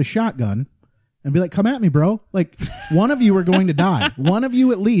yard with a shotgun and be like, come at me, bro. One of you are going to die. One of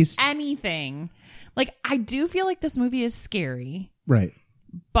you at least. Anything. I do feel like this movie is scary, Right.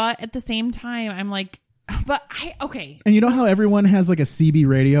 but at the same time, I'm like, okay. And you know how everyone has a CB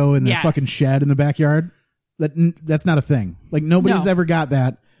radio in their Yes. fucking shed in the backyard? That's not a thing. Nobody's No. ever got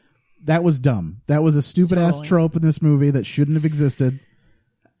that. That was dumb. That was a stupid ass Totally. trope in this movie that shouldn't have existed.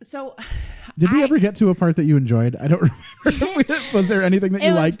 So Did we ever get to a part that you enjoyed? I don't remember. Was there anything that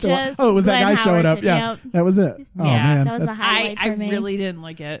you liked? Oh, it was that guy showing up. Yeah, that was it. Oh, man. That was a highlight for me. I really didn't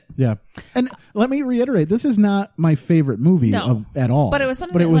like it. Yeah. And let me reiterate, this is not my favorite movie at all. But it was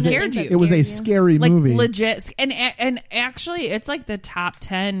something that scared you. It was a scary movie. Legit. And actually, it's like the top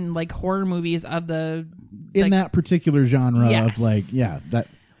 10 like horror movies of the... In that particular genre of that...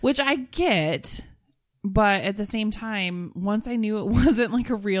 Which I get... But at the same time, once I knew it wasn't like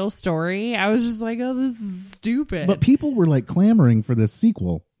a real story, I was just like, oh, this is stupid. But people were like clamoring for this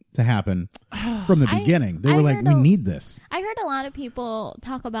sequel to happen from the beginning. They were like, we need this. I heard a lot of people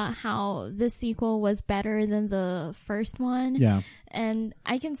talk about how the sequel was better than the first one. Yeah. And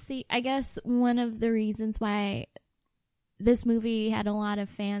I can see, I guess one of the reasons why this movie had a lot of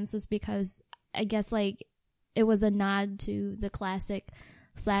fans is because I guess like it was a nod to the classic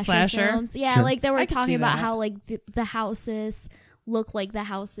slasher films. Yeah, sure. Like they were talking about how like the houses look like the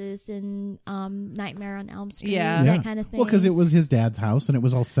houses in Nightmare on Elm Street, that kind of thing. Well, because it was his dad's house and it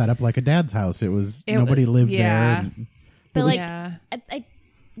was all set up like a dad's house. Nobody lived there. But I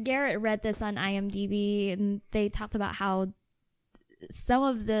Garrett read this on IMDb and they talked about how some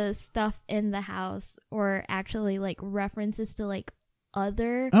of the stuff in the house were actually like references to like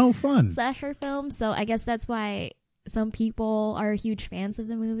other slasher films. So I guess that's why some people are huge fans of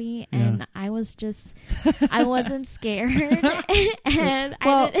the movie, and I was just, I wasn't scared, and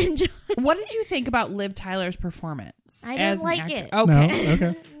I didn't enjoy it. What did you think about Liv Tyler's performance? I didn't like it. Okay. No?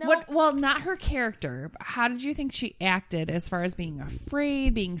 Okay. No. Well, not her character. How did you think she acted as far as being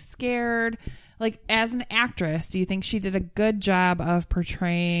afraid, being scared? Like, as an actress, do you think she did a good job of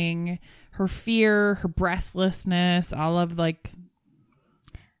portraying her fear, her breathlessness, all of like...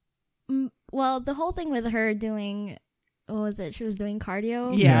 Well, the whole thing with her doing, what was it? She was doing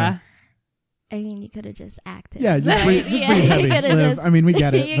cardio. Yeah. I mean, you could have just acted. Yeah, just breathe heavy. Liv. I mean, we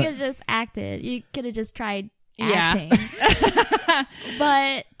get it. You could have just acted. You could have just tried acting.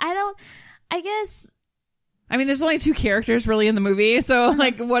 But I guess. I mean, there's only 2 characters really in the movie, so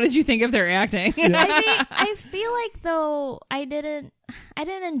like, what did you think of their acting? I feel like though I didn't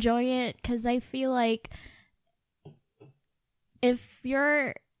enjoy it because I feel like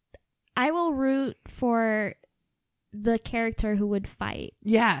I will root for the character who would fight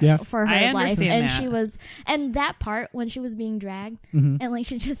for her life. And she was, and that part when she was being dragged and like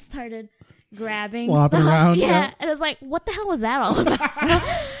she just started grabbing flopping stuff. around. Yeah. And it was like, what the hell was that all about?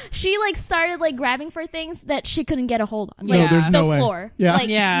 She like started like grabbing for things that she couldn't get a hold on. Like there's no way. Floor. Yeah. Like,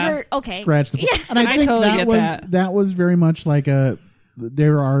 you're okay. Scratch the floor. Yeah. And I think totally that was very much like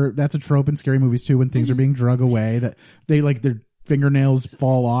that's a trope in scary movies too, when things are being drug away, that they like their fingernails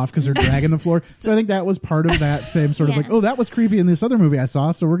fall off because they're dragging the floor. So I think that was part of that same sort of like, oh, that was creepy in this other movie I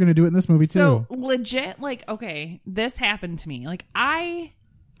saw, so we're going to do it in this movie too. So legit, like, okay, this happened to me. Like, I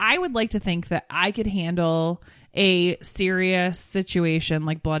would like to think that I could handle a serious situation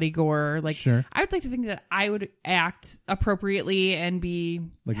like bloody gore. Like, sure. I would like to think that I would act appropriately and be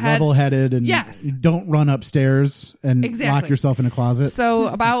like level-headed and don't run upstairs and lock yourself in a closet. So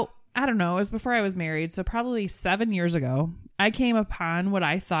about, I don't know, it was before I was married, so probably 7 years ago, I came upon what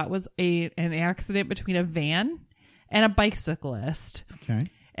I thought was an accident between a van and a bicyclist. Okay.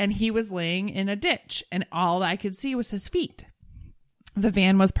 And he was laying in a ditch, and all I could see was his feet. The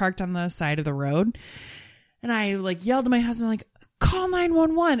van was parked on the side of the road, and I like yelled to my husband, like, call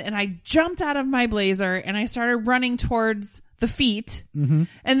 911. And I jumped out of my blazer and I started running towards the feet. And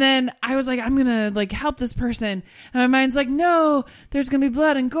then I was like, I'm going to like help this person. And my mind's like, no, there's going to be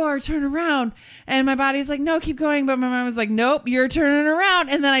blood and gore. Turn around. And my body's like, no, keep going. But my mind was like, nope, you're turning around.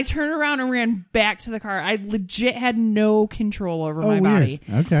 And then I turned around and ran back to the car. I legit had no control over my body.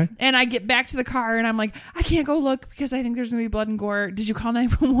 Okay. And I get back to the car and I'm like, I can't go look because I think there's going to be blood and gore. Did you call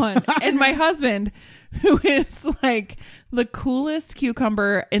 911? And my husband, who is like the coolest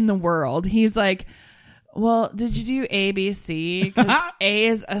cucumber in the world, he's like, well, did you do A, B, C? Because A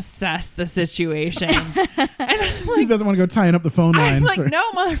is assess the situation. And I'm like, he doesn't want to go tying up the phone lines. I'm like, no,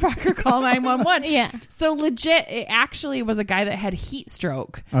 motherfucker, call 911. Yeah. So legit, it actually was a guy that had heat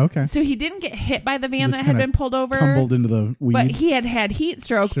stroke. Okay. So he didn't get hit by the van Just that had been pulled over. Tumbled into the weeds. But he had heat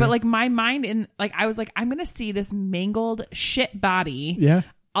stroke. Sure. But like my mind, I was like, I'm going to see this mangled shit body. Yeah.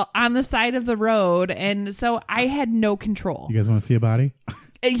 On the side of the road. And so I had no control. You guys want to see a body?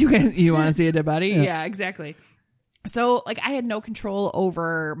 You want to see a dead body? Yeah, exactly. So, like, I had no control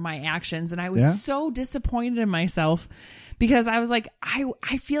over my actions, and I was so disappointed in myself because I was like,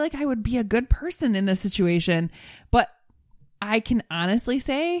 I feel like I would be a good person in this situation, but I can honestly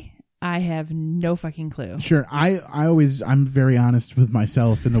say I have no fucking clue. Sure. I'm very honest with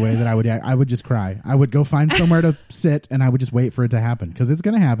myself in the way that I would just cry. I would go find somewhere to sit and I would just wait for it to happen because it's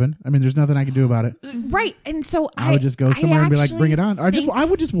going to happen. I mean, there's nothing I can do about it. Right. And so I would just go somewhere and be like, bring it on. Or I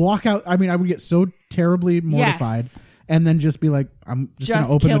would just walk out. I mean, I would get so terribly mortified and then just be like, I'm just going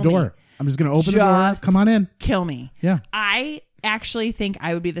to open the door. I'm just going to open the door. Come on in. Kill me. Yeah. I actually think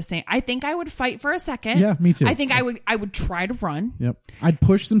I would be the same. I think I would fight for a second. Yeah, me too. I think I would try to run. Yep. I'd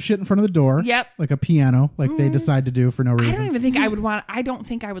push some shit in front of the door. Yep. Like a piano, like they decide to do for no reason. I don't even think I would want. I don't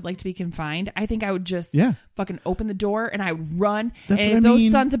think I would like to be confined. I think I would just fucking open the door and I would run. That's and what if I those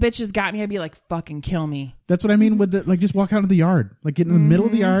mean. sons of bitches got me, I'd be like, fucking kill me. That's what I mean with the, like, just walk out of the yard. Like, get in the middle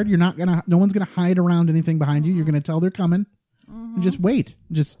of the yard. You're not gonna. No one's gonna hide around anything behind you. You're gonna tell they're coming. And just wait.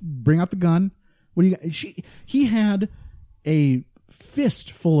 Just bring out the gun. What do you got? He had a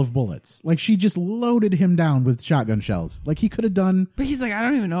fist full of bullets. Like, she just loaded him down with shotgun shells. Like, he could have done. But he's like, I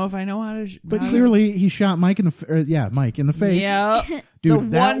don't even know if I know how to. But clearly, he shot Mike in the Mike in the face. Yeah,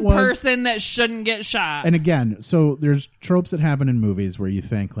 dude, the one person that shouldn't get shot. And again, so there's tropes that happen in movies where you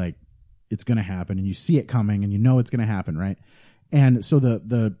think like it's going to happen, and you see it coming, and you know it's going to happen, right? And so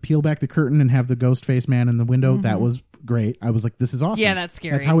the peel back the curtain and have the ghost face man in the window, that was great. I was like, this is awesome. Yeah, that's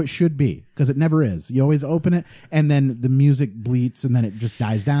scary. That's how it should be, because it never is. You always open it, and then the music bleats, and then it just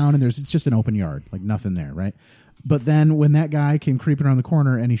dies down, and it's just an open yard, like nothing there, right? But then when that guy came creeping around the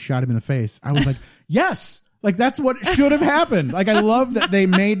corner and he shot him in the face, I was like, yes! Like, that's what should have happened. Like, I love that they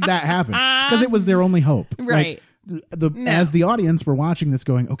made that happen, because it was their only hope. Right. Like, as the audience were watching this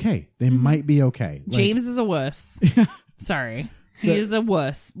going, okay, they might be okay. Like, James is a wuss. Sorry. He's a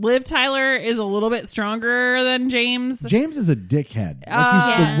wuss. Liv Tyler is a little bit stronger than James. James is a dickhead.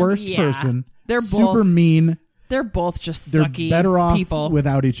 Like, he's the worst person. They're super both mean. They're both just They're sucky better off people.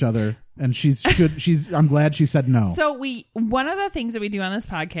 without each other. And I'm glad she said no. So one of the things that we do on this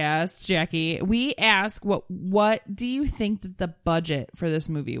podcast, Jackie, we ask what do you think that the budget for this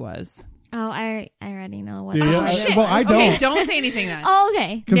movie was? Oh, I already know what. Do you? Shit. Well, I don't. Okay, don't say anything then. Oh,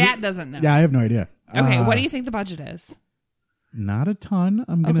 okay. Nat doesn't know. Yeah, I have no idea. Okay, what do you think the budget is? Not a ton,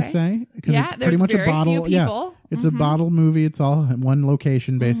 I'm going to say. Because Yeah, it's there's pretty much very a bottle. few people. Yeah, it's a bottle movie. It's all in one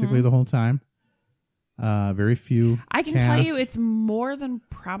location basically the whole time. Very few. I can tell you it's more than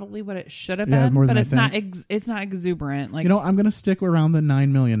probably what it should have Yeah, been, more than but I it's not think. it's not exuberant. Like, You know, I'm going to stick around the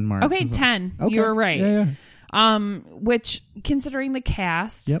 9 million mark. okay, 10. Okay. You were right. Yeah. Which, considering the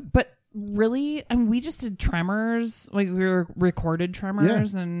cast, Yep. but really, I mean, we just did Tremors, like we recorded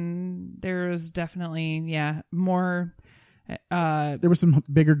Tremors, and there's definitely, more. There were some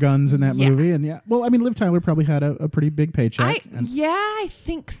bigger guns in that movie, and well, I mean, Liv Tyler probably had a pretty big paycheck. I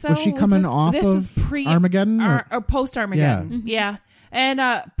think so. Was she coming off this of pre Armageddon? or post Armageddon? Yeah. And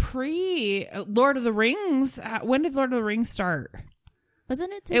pre Lord of the Rings. When did Lord of the Rings start?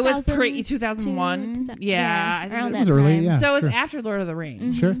 Wasn't it? It was pre 2001. Yeah, I think around it that was early, time. yeah. So it was after Lord of the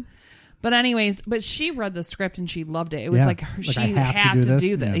Rings. Sure. But anyways, she read the script and she loved it. It was like Like, she I have had to do this?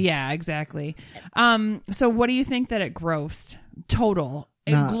 do that. Yeah. Yeah, exactly. So what do you think that it grossed total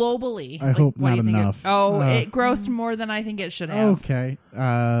globally? I hope what not do you think enough. it grossed more than I think it should have. Okay.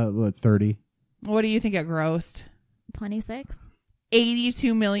 30. What do you think it grossed? 26.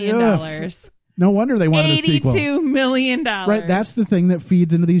 $82 million. No wonder they wanted a sequel. $82 million. Right, that's the thing that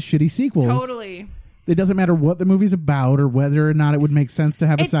feeds into these shitty sequels. Totally. It doesn't matter what the movie's about or whether or not it would make sense to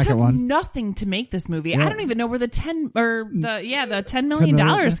have a second took one. nothing to make this movie. Yeah. I don't even know where the $10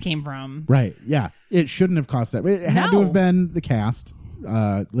 million came from. Right, yeah. It shouldn't have cost that. It had to have been the cast.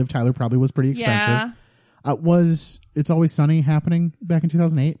 Liv Tyler probably was pretty expensive. Yeah. Was It's Always Sunny happening back in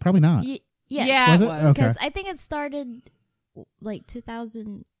 2008? Probably not. Yes. Yeah, Was it it? was. Okay. Because I think it started like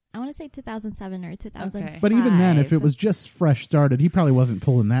 2000. I want to say 2007 or 2005. But even then, if it was just fresh started, he probably wasn't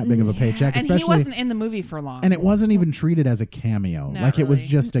pulling that big of a paycheck. And especially, he wasn't in the movie for long. and it wasn't even treated as a cameo. Not Like, it was really.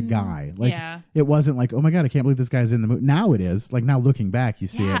 just a guy. Like, Yeah. it wasn't like, oh my God, I can't believe this guy's in the movie. Now it is. Like, now looking back, you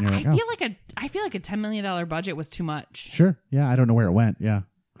see it and you're like, I feel like a $10 million budget was too much. Sure. Yeah, I don't know where it went. Yeah,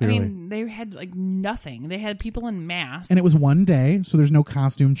 clearly. I mean, they had like nothing. They had people in masks. And it was one day, so there's no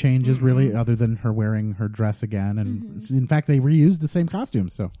costume changes really, other than her wearing her dress again. And in fact, they reused the same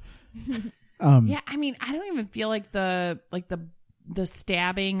costumes. So, yeah, I mean, I don't even feel like the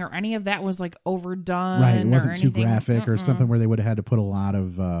stabbing or any of that was like overdone. right, it wasn't or too anything. graphic or something where they would have had to put a lot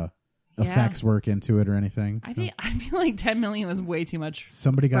of effects work into it or anything. I So feel like $10 million was way too much.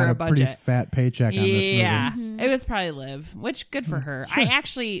 somebody for got a a pretty budget. fat paycheck on this movie. Yeah, it was probably Liv, which good for her. I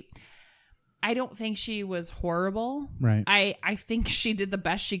actually, I don't think she was horrible. Right. I think she did the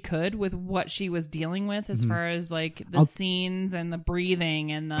best she could with what she was dealing with as far as like the scenes and the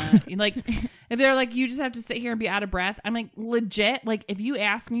breathing and the like. If they're like, you just have to sit here and be out of breath, I'm like, legit. Like, if you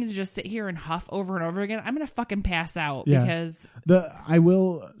ask me to just sit here and huff over and over again, I'm gonna fucking pass out because I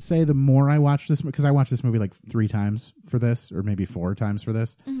will say the more I watch this, because I watched this movie like 3 times for this, or maybe 4 times for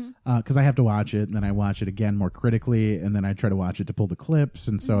this, because I have to watch it and then I watch it again more critically, and then I try to watch it to pull the clips,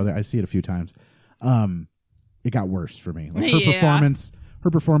 and so I see it a few times. It got worse for me. Like her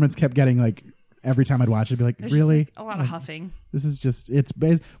performance kept getting like, every time I'd watch it, I'd be like, there's really? just, like, a lot of huffing. This is just, it's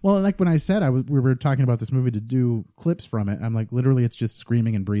based. Well, like when I said we were talking about this movie to do clips from it, I'm like, literally, it's just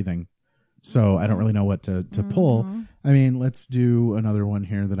screaming and breathing. So I don't really know what to pull. I mean, let's do another one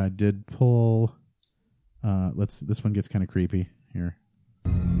here that I did pull. This one gets kind of creepy here.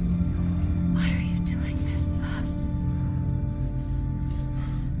 Why are you doing this to us?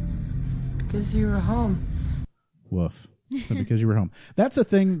 Because you were home. Woof. So because you were home. That's a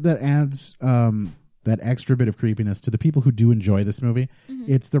thing that adds that extra bit of creepiness to the people who do enjoy this movie.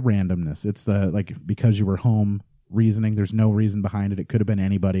 It's the randomness. It's the, like, because you were home reasoning. There's no reason behind it. It could have been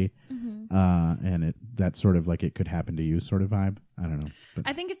anybody. And that's sort of like it could happen to you sort of vibe. I don't know. But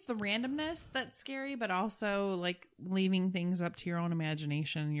I think it's the randomness that's scary, but also like leaving things up to your own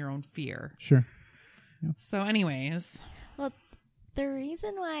imagination and your own fear. sure. So anyways. Well, the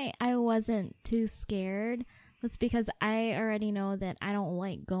reason why I wasn't too scared was because I already know that I don't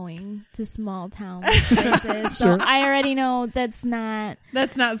like going to small town places. So I already know that's not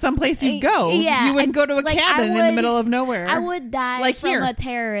someplace you'd go. Yeah, you wouldn't go to a cabin in the middle of nowhere. I would die like from here. a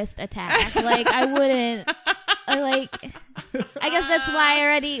terrorist attack. Like, I wouldn't. Like, I guess that's why I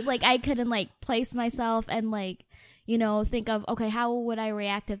already, like, I couldn't, like, place myself and, like, you know, think of, okay, how would I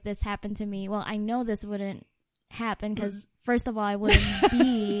react if this happened to me? Well, I know this wouldn't happen because, first of all, I wouldn't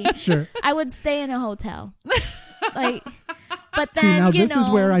be. Sure. I would stay in a hotel. Like, but then, See, now this is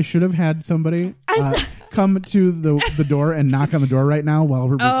where I should have had somebody come to the door and knock on the door right now while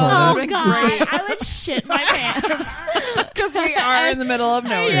we're recording. Oh, God. I would shit my pants. Because we are in the middle of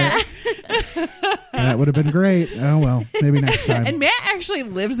nowhere. Yeah. That would have been great. Oh, well, maybe next time. And Matt actually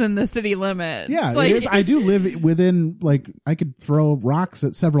lives in the city limits. Yeah, like, it is. I do live within, like, I could throw rocks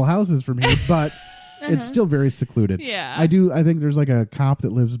at several houses from here, but it's still very secluded. Yeah. I think there's like a cop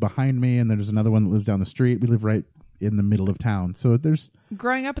that lives behind me, and there's another one that lives down the street. We live right in the middle of town. So there's...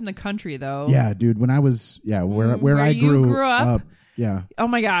 Growing up in the country, though. Yeah, dude, when I was... Yeah, where I grew up. Yeah. Oh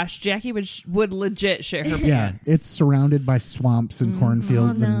my gosh, Jackie would legit shit her pants. Yeah, it's surrounded by swamps and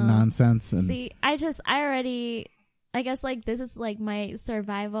cornfields and nonsense. And See, I already, I guess, like, this is like my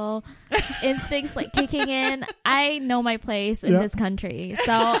survival instincts like kicking in. I know my place in this country,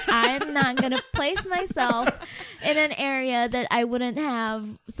 so I'm not gonna place myself in an area that I wouldn't have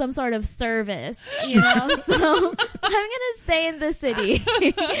some sort of service, you know. So I'm gonna stay in the city.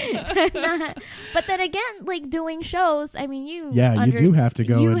 But then again, like, doing shows, I mean, you do have to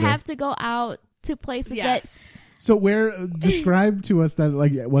go. You have to go out to places that. So where describe to us that,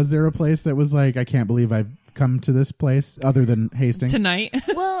 like, was there a place that was like, I can't believe I've come to this place other than Hastings tonight?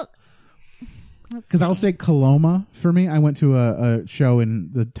 Well, because I'll say Coloma for me. I went to a show in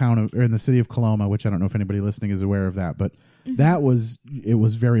the town of, or in the city of Coloma, which I don't know if anybody listening is aware of that, but it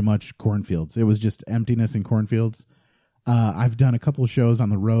was very much cornfields. It was just emptiness and cornfields. I've done a couple of shows on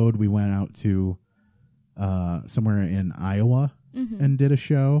the road. We went out to somewhere in Iowa and did a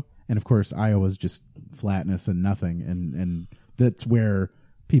show, and of course Iowa's just flatness and nothing, and that's where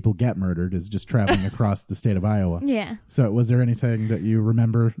people get murdered, is just traveling across the state of Iowa. Yeah. So was there anything that you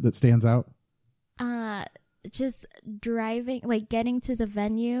remember that stands out? Just driving, like, getting to the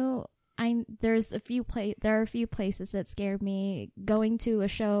venue. There are a few places that scared me. Going to a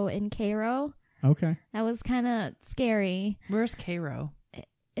show in Cairo. Okay. That was kind of scary. Where's Cairo?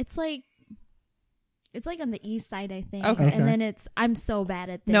 It's like on the east side, I think. Okay. And then I'm so bad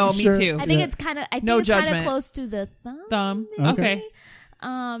at this. No, me too. I think it's kind of, close to the thumb. Okay.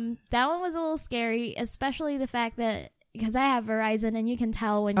 That one was a little scary, especially the fact that, because I have Verizon, and you can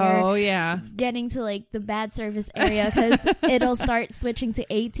tell when you're getting to, like, the bad service area, because it'll start switching to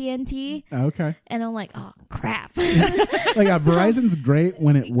AT&T. Okay. And I'm like, oh, crap. Like, Verizon's great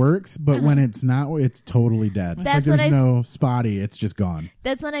when it works, but when it's not, it's totally dead. That's like, there's no spotty. It's just gone.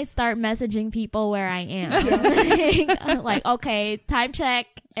 That's when I start messaging people where I am. Like, okay, time check.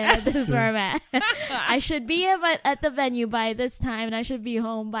 And this is where I'm at. I should be at the venue by this time, and I should be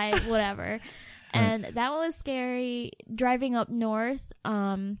home by whatever. And that was scary. Driving up north.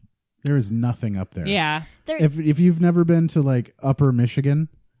 There is nothing up there. Yeah. If you've never been to, like, Upper Michigan,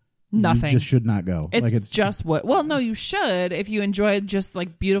 Nothing. You just should not go. It's just what. Well, no, you should if you enjoy just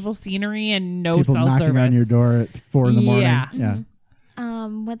like beautiful scenery and no people cell knocking service on your door at 4 a.m. Yeah. Yeah.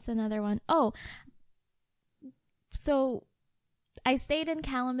 What's another one? Oh, so I stayed in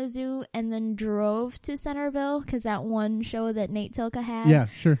Kalamazoo and then drove to Centerville because that one show that Nate Tilka had. Yeah,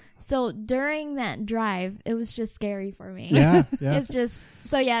 sure. So during that drive, it was just scary for me. Yeah. It's just,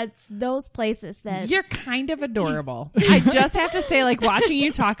 so yeah, it's those places that. You're kind of adorable. I just have to say, like, watching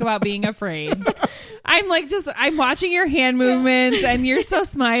you talk about being afraid, I'm watching your hand movements and you're so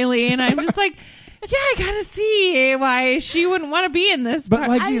smiley and I'm just like, yeah, I kind of see why she wouldn't want to be in this.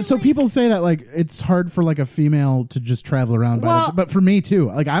 But people say that like it's hard for like a female to just travel around by themselves. But for me too,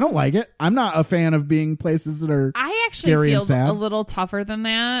 like I don't like it. I'm not a fan of being places that are I actually scary feel and sad. a little tougher than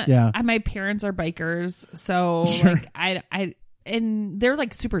that. Yeah. My parents are bikers, so Sure. like I and they're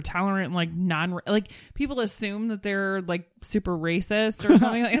like super tolerant, like like people assume that they're like super racist or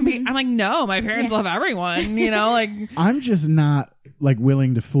something. I'm like, no, my parents love everyone. You know, like I'm just not like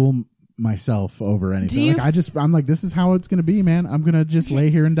willing to fool myself over anything. I'm like, this is how it's gonna be, man. I'm gonna just lay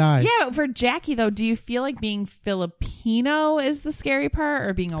here and die. Yeah, but for Jackie though, do you feel like being Filipino is the scary part,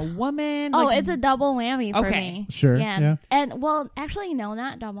 or being a woman? Oh, Like, it's a double whammy for Okay. me. Sure, yeah. And well, actually, no,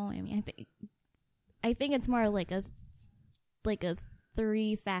 not double whammy. I think it's more like a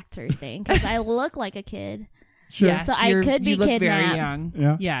 3-factor thing because I look like a kid. Sure. Yes, So I could be you look very kidnapped. young.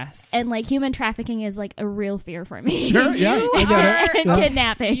 Yeah. Yes. And like human trafficking is like a real fear for me. Sure, yeah. I get it. And Yeah.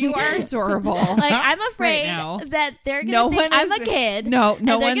 kidnapping. You are adorable. Like I'm afraid now. that they're gonna No think one I'm is- a kid. no and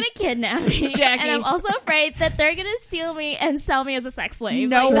they're one- gonna kidnap me. Jackie. And I'm also afraid that they're gonna steal me and sell me as a sex slave.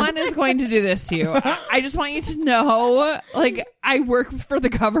 No Like, one is going to do this to you. I just want you to know, like, I work for the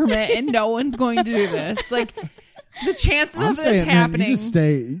government and no one's going to do this. Like, the chances I'm of this saying, man, happening. you just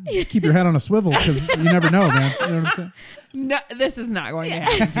keep your head on a swivel because you never know, man. You know what I'm saying? No, this is not going to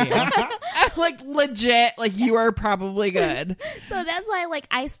happen to you. Like, legit, like, you are probably good. So that's why like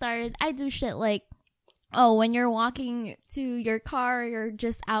I do shit like, oh, when you're walking to your car, you're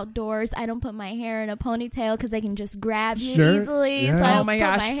just outdoors. I don't put my hair in a ponytail because they can just grab you Sure. easily. Yeah. So I Oh don't my put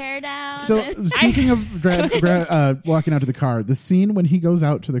gosh. my hair down. So speaking of walking out to the car, the scene when he goes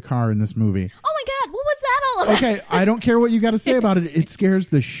out to the car in this movie. oh my god, what was that all about? Okay, I don't care what you got to say about it. It scares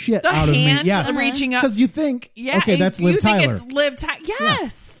the shit The out of me. hands Yes, reaching up. because you think, Yeah. okay, that's you Liv think Tyler. it's Liv Tyler.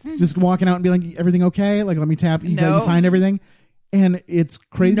 Yes. Just walking out and be like, everything okay? Like, let me tap you. No. You find everything, and it's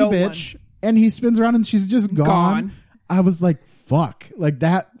crazy No bitch. And he spins around and she's just gone. I was like, fuck. Like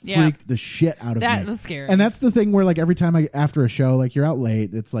that freaked the shit out of me. That was scary. And that's the thing where like every time after a show, like you're out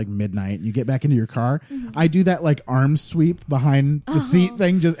late, it's like midnight, you get back into your car. I do that like arm sweep behind the seat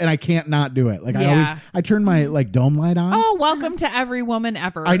thing and I can't not do it. Like I turn my like dome light on. Oh, welcome to every woman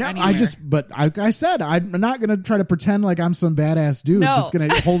ever. I know. Anywhere. But like I said, I'm not going to try to pretend like I'm some badass dude No. that's going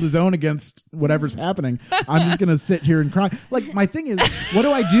to hold his own against whatever's happening. I'm just going to sit here and cry. Like my thing is, what do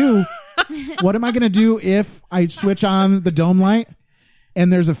I do? What am I going to do if I switch on the dome light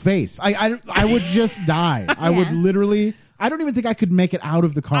and there's a face? I would just die. I would literally. I don't even think I could make it out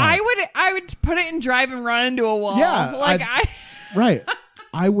of the car. I would put it in drive and run into a wall. Yeah, Like right.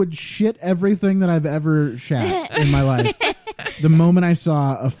 I would shit everything that I've ever shat in my life. The moment I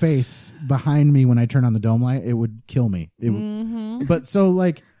saw a face behind me when I turned on the dome light, it would kill me. But so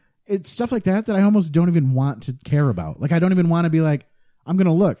like it's stuff like that I almost don't even want to care about. Like I don't even want to be like, I'm going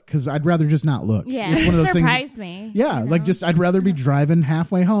to look because I'd rather just not look. Yeah, it's one of those surprise things. me. Yeah, you know? like just I'd rather be driving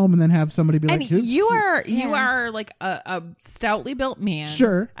halfway home and then have somebody be and like, you are like a stoutly built man.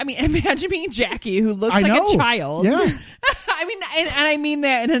 Sure. I mean, imagine being Jackie, who looks I like know. a child. Yeah. I mean, and I mean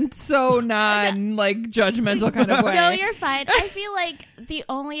that in a so non like judgmental kind of way. No, you're fine. I feel like the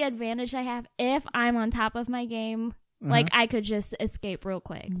only advantage I have if I'm on top of my game, like I could just escape real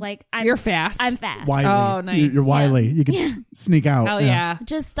quick. Like You're fast. I'm fast. Wily. Oh, nice. You're wily. You can sneak out. Hell yeah.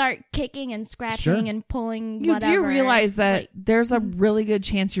 Just start kicking and scratching Sure. and pulling. You whatever. do realize that Like, there's a really good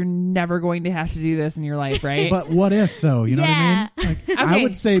chance you're never going to have to do this in your life, right? But what if though? You know Yeah. what I mean? Like, I Okay.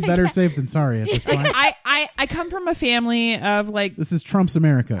 would say better safe than sorry at this point. I come from a family of like This is Trump's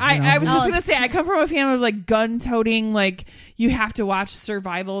America. you know? I was just gonna say I come from a family of like gun toting, like you have to watch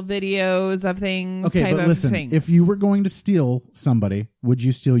survival videos of things. Okay, type but of listen, things. if you were going to steal somebody, would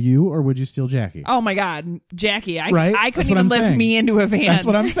you steal you or would you steal Jackie? oh my god, Jackie, I Right? I That's couldn't what even I'm lift saying. me into a van. That's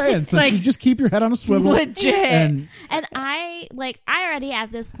what I'm saying. So Like, you just keep your head on a swivel. legit. And And I already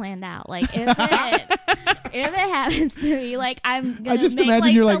have this planned out. Like if it happens to me, like I'm gonna I just make,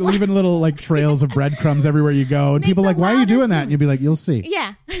 imagine you're like the leaving little like trails of breadcrumb everywhere you go, and Make people are the like, "Why are you doing loudest that?" And you'll be like, "You'll see."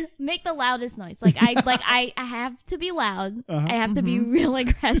 Yeah, make the loudest noise. Like I have to be loud. I have to be real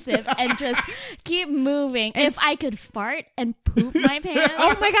aggressive and just keep moving. If I could fart and poop my hands.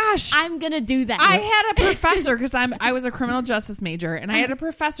 Oh my gosh. I'm going to do that. I had a professor because I was a criminal justice major, and I had a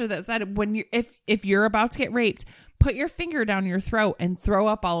professor that said if you're about to get raped, put your finger down your throat and throw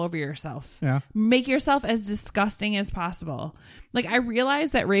up all over yourself. Yeah. Make yourself as disgusting as possible. Like, I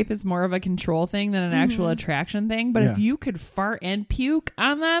realize that rape is more of a control thing than an actual attraction thing, but if you could fart and puke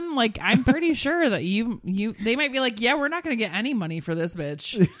on them, like, I'm pretty sure that they might be like, yeah, we're not going to get any money for this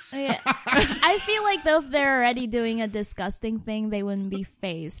bitch. Yeah. I feel like though if they're already doing a disgusting thing, they wouldn't be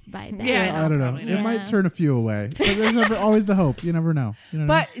faced by that. Yeah, I don't know. It might turn a few away. But there's always the hope. You never know. You know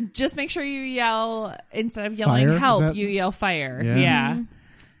what I mean? But just make sure you yell, instead of yelling Fire? help, you yell fire. Yeah. Yeah.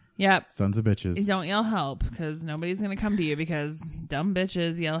 Yep. Sons of bitches. Don't yell help because nobody's going to come to you because dumb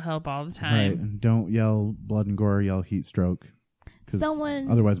bitches yell help all the time. Right. And don't yell blood and gore, yell heat stroke. Because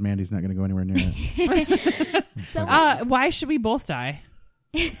otherwise Mandy's not going to go anywhere near it. Why should we both die?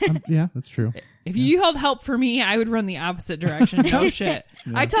 Yeah, that's true. If you yelled help for me, I would run the opposite direction. No shit.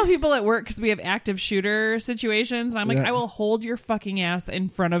 Yeah. I tell people at work because we have active shooter situations. And I'm like, I will hold your fucking ass in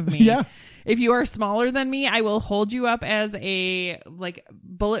front of me. Yeah. If you are smaller than me, I will hold you up as a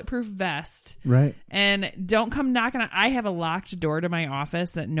bulletproof vest. Right. And don't come knocking on. I have a locked door to my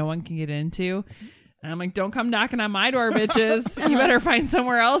office that no one can get into. And I'm like, don't come knocking on my door, bitches. You better find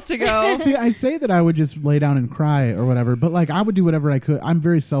somewhere else to go. See, I say that I would just lay down and cry or whatever, but like I would do whatever I could. I'm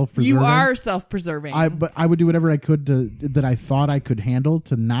very self-preserving. You are self-preserving. But I would do whatever I could that I thought I could handle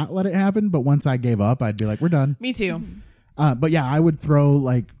to not let it happen. But once I gave up, I'd be like, we're done. Me too. But yeah, I would throw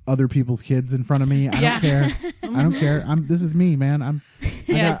like other people's kids in front of me. I don't care. I don't care. This is me, man.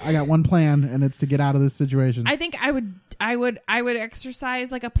 I got one plan, and it's to get out of this situation. I think I would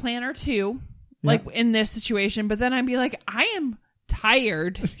exercise like a plan or two. Like in this situation, but then I'd be like, I am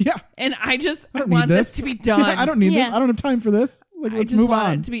tired. Yeah. And I want this to be done. I don't need this. I don't have time for this. Like, let's move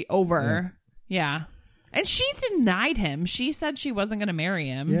on. It to be over. Yeah. And she denied him. She said she wasn't going to marry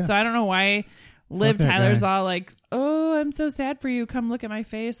him. Yeah. So I don't know why Liv Tyler's all like, oh, I'm so sad for you. Come look at my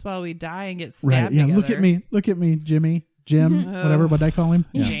face while we die and get stabbed together. Look at me. Look at me, Jim, whatever, what'd I call him?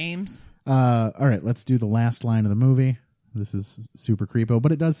 Yeah. James. All right, let's do the last line of the movie. This is super creepo,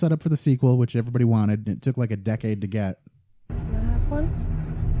 but it does set up for the sequel, which everybody wanted. It took like a decade to get. Can I have one?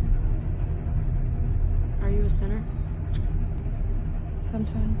 Are you a sinner?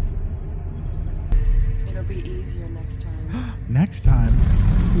 Sometimes. It'll be easier next time. Next time?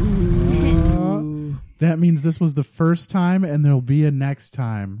 That means this was the first time and there'll be a next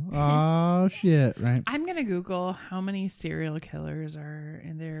time. Oh, shit, right? I'm going to Google how many serial killers are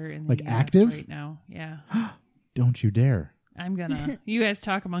in there in the like US active right now. Yeah. Don't you dare. I'm gonna. You guys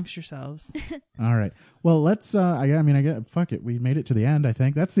talk amongst yourselves. All right. Well, let's. I guess. Fuck it. We made it to the end. I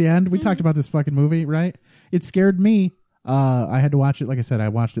think that's the end. We talked about this fucking movie, right? It scared me. I had to watch it. Like I said, I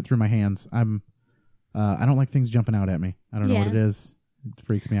watched it through my hands. I don't like things jumping out at me. I don't know what it is. It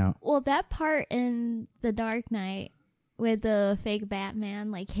freaks me out. Well, that part in The Dark Knight with the fake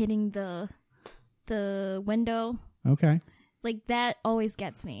Batman like hitting the window. Okay. Like that always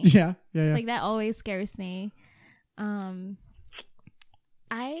gets me. Yeah. Like that always scares me.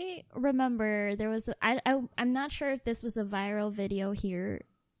 I remember there was I'm not sure if this was a viral video here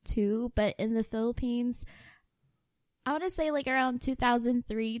too, but in the Philippines, I want to say like around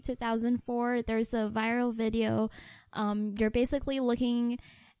 2003, 2004, there's a viral video. You're basically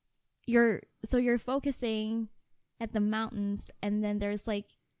you're focusing at the mountains, and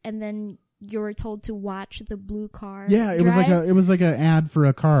then you're told to watch the blue car. Yeah, it was like an ad for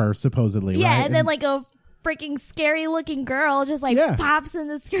a car supposedly. Yeah, right? and then like a freaking scary looking girl just like pops in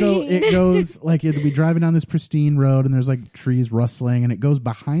the screen. So it goes like it'll be driving down this pristine road and there's like trees rustling and it goes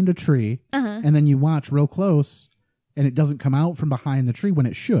behind a tree and then you watch real close and it doesn't come out from behind the tree when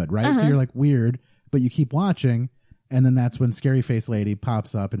it should, right? So you're like weird, but you keep watching and then that's when Scary Face Lady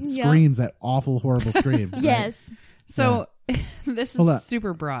pops up and screams that awful, horrible scream. Right? Yes. So this is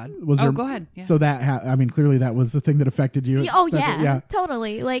super broad. Go ahead. Yeah. So clearly that was the thing that affected you. Oh yeah,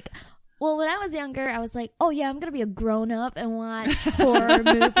 totally. Like, well, when I was younger, I was like, oh yeah, I'm going to be a grown up and watch horror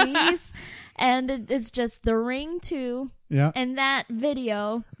movies. And it's just The Ring 2 and that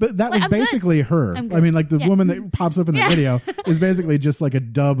video. But that was basically her. I mean, like the woman that pops up in the video is basically just like a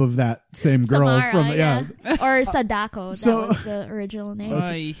dub of that same girl Samara, or Sadako. That was the original name.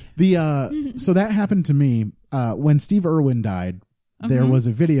 Okay. So that happened to me when Steve Irwin died. There was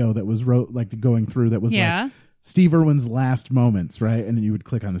a video that was going through that was like Steve Irwin's last moments, right? And then you would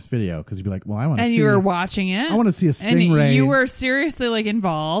click on this video because you'd be like, well, I want to see. And you were watching it. I want to see a stingray. And you were seriously like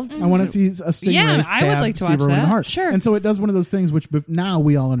involved. I want to see a stingray stab I would like to Steve watch Irwin in the that. heart. Sure. And so it does one of those things which now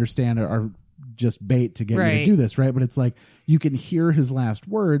we all understand are just bait to get you to do this, right? But it's like you can hear his last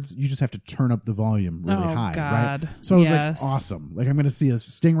words. You just have to turn up the volume really high, right? So I was like, awesome. Like I'm going to see a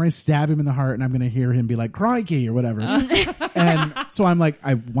stingray stab him in the heart, and I'm going to hear him be like, crikey, or whatever. And so I'm like,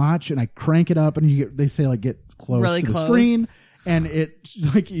 I watch and I crank it up, and they say like get close really to the close. screen. And it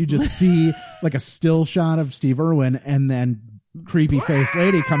like you just see like a still shot of Steve Irwin, and then creepy face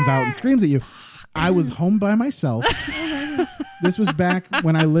lady comes out and screams at you. I was home by myself. This was back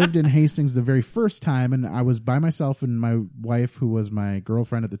when I lived in Hastings the very first time, and I was by myself, and my wife, who was my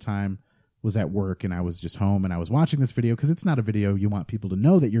girlfriend at the time, was at work, and I was just home, and I was watching this video because it's not a video you want people to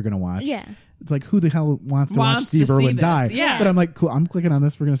know that you're going to watch. Yeah. It's like, who the hell wants to watch Steve Irwin die? Yeah. But I'm like, cool, I'm clicking on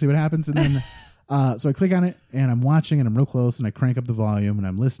this. We're going to see what happens. And then so I click on it, and I'm watching, and I'm real close, and I crank up the volume, and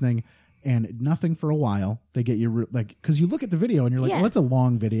I'm listening, and nothing for a while. They get you, like, because you look at the video, and you're like, well, it's a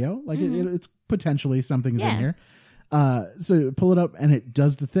long video. Like, it's potentially something's in here. So you pull it up, and it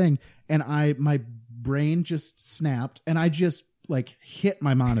does the thing, and my brain just snapped, and I just like hit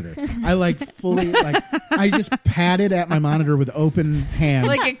my monitor. I like fully like I just patted at my monitor with open hands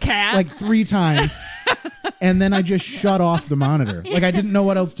like a cat, like 3 times. And then I just shut off the monitor. Like I didn't know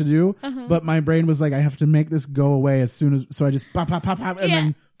what else to do, but my brain was like, I have to make this go away as soon as. So I just pop, pop, pop, pop, and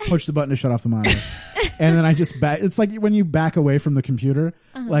then push the button to shut off the monitor. And then I just back. It's like when you back away from the computer,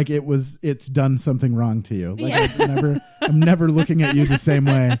 like it's done something wrong to you. Like I'm never looking at you the same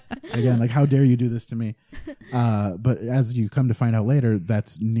way again. Like how dare you do this to me? But as you come to find out later,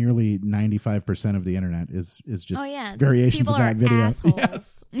 that's nearly 95% of the internet is just variations People of that are video.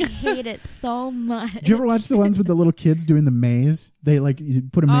 Assholes. I hate it so much. Do you ever watch the ones with the little kids doing the maze? They like you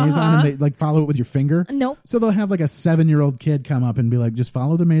put a maze on and they like follow it with your finger. Nope. So they'll have like a 7-year-old kid come up and be like, just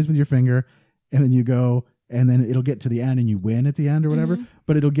follow the maze with your finger, and then you go, and then it'll get to the end and you win at the end or whatever.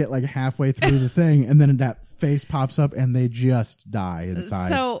 But it'll get like halfway through the thing, and then that face pops up and they just die inside.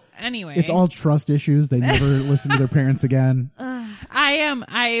 So anyway, it's all trust issues. They never listen to their parents again.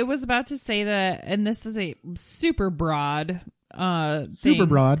 I was about to say that, and this is a super broad Super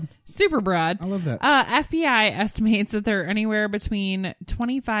broad. I love that. FBI estimates that there are anywhere between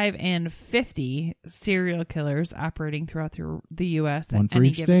 25 and 50 serial killers operating throughout the U.S. One at for any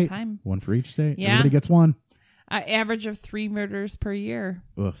each given state. time. One for each state. Yeah. Everybody gets one. Average of 3 murders per year.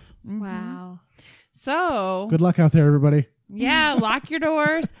 Oof. Wow. So Good luck out there, everybody. yeah, lock your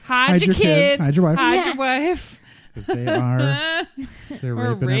doors, hide Hide your your kids, kids, hide your wife. hide your wife. Because they're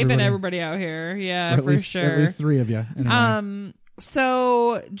We're raping everybody out here. Yeah, Or at for least, sure. At least 3 of you. Anyway.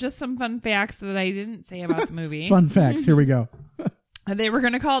 So just some fun facts that I didn't say about the movie. Fun facts. Here we go. They were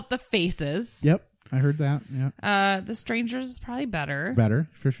going to call it The Faces. Yep. I heard that. Yeah. The Strangers is probably better. Better,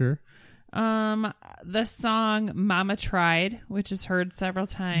 for sure. The song Mama Tried, which is heard several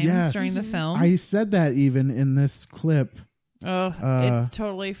times during the film. I said that even in this clip. It's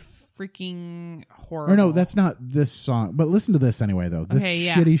totally freaking horrible. Or no, that's not this song. But listen to this anyway, though. This Okay,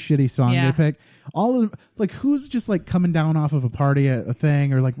 yeah. shitty song Yeah. they pick. All of like, who's just like coming down off of a party at a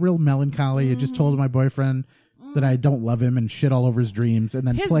thing, or like real melancholy. I just told my boyfriend that I don't love him and shit all over his dreams, and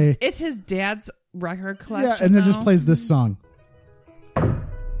then play. It's his dad's record collection. Yeah, and then just though. plays this song.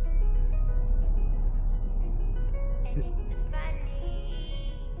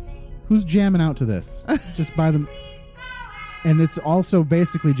 Who's jamming out to this? Just by them. And it's also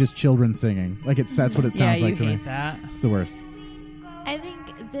basically just children singing. Like that's what it sounds like to me. That. It's the worst. I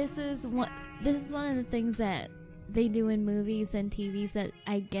think this is one of the things that they do in movies and TVs that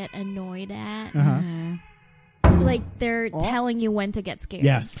I get annoyed at. Like they're telling you when to get scared,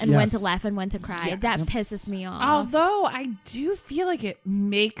 and when to laugh and when to cry. Yeah. That pisses me off. Although I do feel like it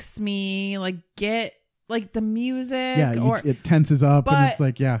makes me like get like the music, It tenses up, but and it's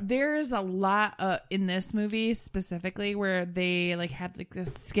like, there's a lot in this movie specifically where they like had like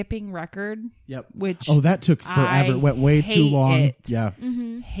this skipping record. Yep. Which that took forever. It went way too long. It. Yeah.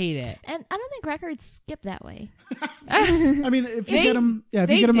 Hate it. And I don't think records skip that way. I mean, if you get them, if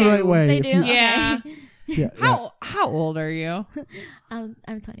they you get them the do. right way, They if do. you- Yeah. yeah. How old are you? I'm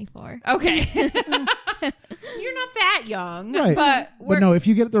 24. Okay. You're not that young, Right. but no, if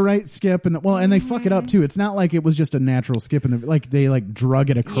you get the right skip and they fuck it up too. It's not like it was just a natural skip and they like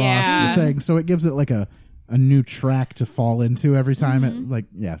drug it across Yeah. the thing, so it gives it like a new track to fall into every time.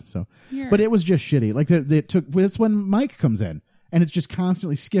 But it was just shitty. Like it's when Mike comes in and it's just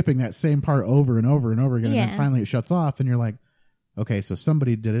constantly skipping that same part over and over and over again, and then finally it shuts off, and you're like, okay, so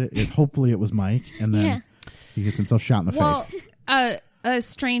somebody did it. Hopefully it was Mike, and then he gets himself shot in the face. a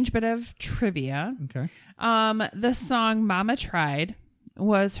strange bit of trivia. Okay. The song Mama Tried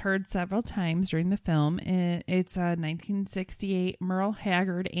was heard several times during the film. It's a 1968 Merle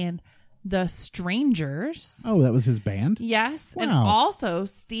Haggard and The Strangers. Oh, that was his band? Yes. Wow. And also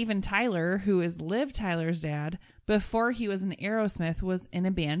Steven Tyler, who is Liv Tyler's dad, before he was in Aerosmith, was in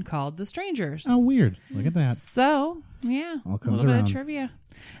a band called The Strangers. Oh, weird. Look at that. So, yeah. All a comes little bit around. of trivia.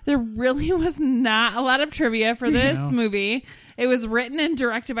 There really was not a lot of trivia for this movie. It was written and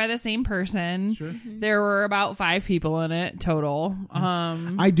directed by the same person. Sure. There were about 5 people in it total.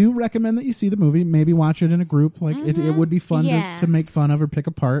 I do recommend that you see the movie. Maybe watch it in a group. Like it would be fun Yeah. to make fun of or pick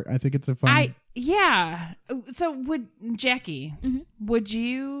apart. I think it's a fun. Yeah. So would Jackie, Mm-hmm. would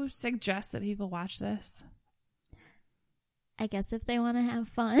you suggest that people watch this? I guess if they want to have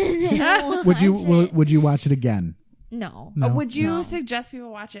fun, they'll would you watch it. would you watch it again? No. No. Would you No. suggest people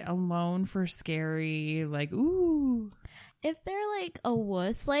watch it alone for scary? Like, ooh. If they're like a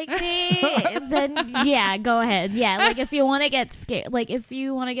wuss like me, then yeah, go ahead. Yeah, like if you want to get scared,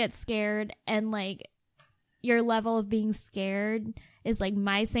 and like your level of being scared is like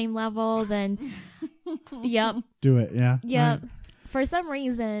my same level, then yep. Do it. Yeah. Yep. Right. For some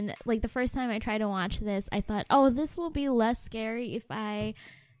reason, like the first time I tried to watch this, I thought, oh, this will be less scary if I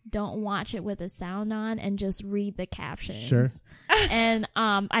don't watch it with a sound on and just read the captions. Sure. And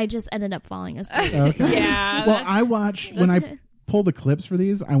I just ended up falling asleep. Okay. Yeah. Well, I watch when I pull the clips for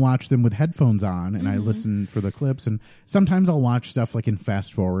these. I watch them with headphones on, and I Mm-hmm. listen for the clips. And sometimes I'll watch stuff like in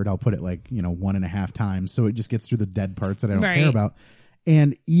fast forward. I'll put it like 1.5 times, so it just gets through the dead parts that I don't Right. care about.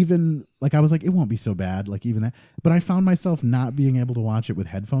 And even like I was like, it won't be so bad. Like even that, but I found myself not being able to watch it with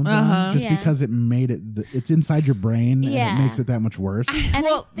headphones on, just Yeah. because it made it. It's inside your brain, and Yeah. it makes it that much worse. And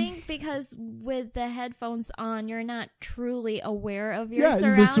I think because with the headphones on, you're not truly aware of your Yeah,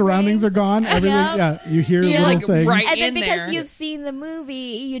 surroundings. the surroundings are gone. Everything. Yep. Yeah, you hear Yeah, little like, things. right. And then in because there. you've seen the movie,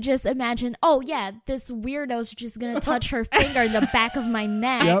 you just imagine, oh yeah, this weirdo's just gonna touch her finger in the back of my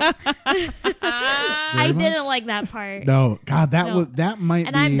neck. Yep. I Very much. didn't like that part. No, God, that No. was that might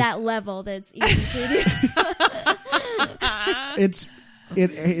And be. I'm that level that's easy to do.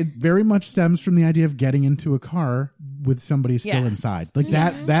 It very much stems from the idea of getting into a car with somebody still Yes. inside. Like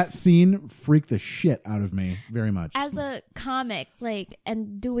that scene freaked the shit out of me very much. As a comic, like,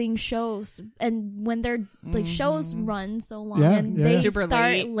 and doing shows, and when their like shows run so long Yeah, and yeah. they Super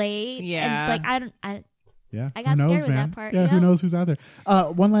start late. late, Yeah. and like yeah, I got who knows, scared with man? that part, Yeah, who yeah. knows who's out there?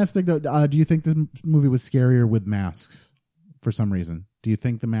 One last thing though, do you think this movie was scarier with masks for some reason? Do you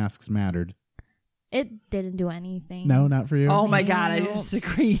think the masks mattered? it didn't do anything. No, not for you. Oh my God, I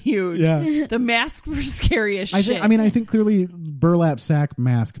disagree huge. Yeah. The masks were scary as shit. I think clearly burlap sack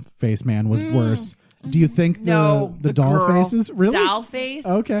mask face man was worse. Do you think no, the doll girl. faces really? Doll face?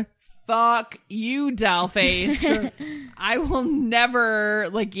 Okay. Fuck you, doll face. I will never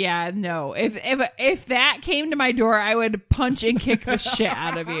no. If that came to my door, I would punch and kick the shit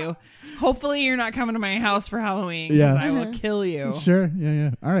out of you. Hopefully you're not coming to my house for Halloween because Yeah. I will kill you. Sure.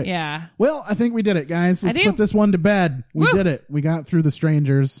 Yeah. All right. Yeah. Well, I think we did it, guys. Let's do. put this one to bed. We Woo. did it. We got through The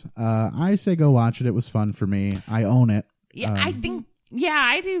Strangers. I say go watch it. It was fun for me. I own it. Yeah, I think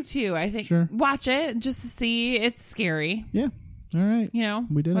I do too. I think Sure. watch it just to see. It's scary. Yeah. All right. You know,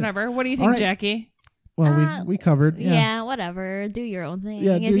 We did it. whatever. What do you All think, right. Jackie? Well, we covered. Yeah. Whatever. Do your own thing.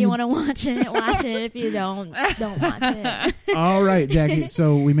 Yeah, if do you you- want to watch it, watch it. If you don't watch it. All right, Jackie.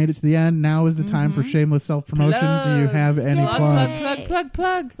 So we made it to the end. Now is the time for shameless self-promotion. Do you have any Plug, plugs?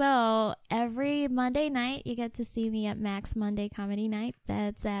 plug. So every Monday night, you get to see me at Max Monday Comedy Night.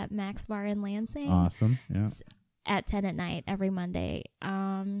 That's at Max Bar in Lansing Awesome. Yeah. at 10 at night every Monday.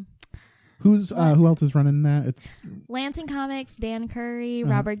 Who else is running that? It's Lansing Comics, Dan Curry,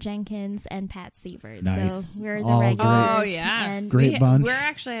 Robert Jenkins, and Pat Sievert. Nice. So we're the All regulars. Oh yes, And Great bunch. We're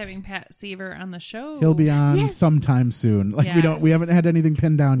actually having Pat Seaver on the show. he'll be on Yes. sometime soon. Like we Yes. haven't had anything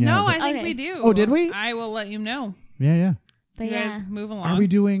pinned down yet. No, but- I think Okay. we do. Oh, did we? I will let you know. yeah. But You yeah. guys move along. Are we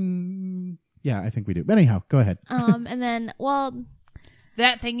doing? Yeah, I think we do. But anyhow, go ahead. And then, well,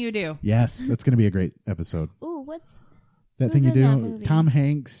 that thing you do? Yes, that's going to be a great episode. ooh, what's That Who's thing you in that do. movie? Tom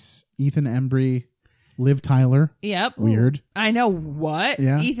Hanks, Ethan Embry, Liv Tyler. Yep. Weird. I know what.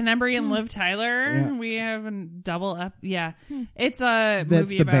 Yeah. Ethan Embry and Liv Tyler. Yeah. We have a double up. Yeah. It's a That's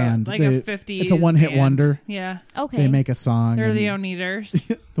movie the about band. like a They- 50s. it's a one-hit band. wonder. Yeah. okay? They make a song. They're and- the Oneaters.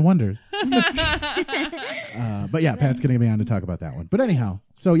 the Wonders. But yeah, Pat's going to be on to talk about that one. But anyhow,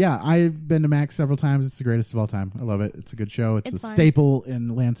 so yeah, I've been to Max several times. It's the greatest of all time. I love it. It's a good show. It's a It's fun. staple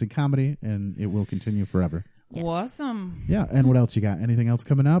in Lansing comedy, and it will continue forever. Yes. Awesome. Yeah. And what else you got? Anything else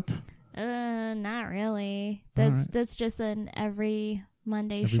coming up? Not really. All That's right. that's just an every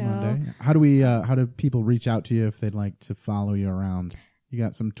Monday Every show. Monday. How do people reach out to you if they'd like to follow you around? You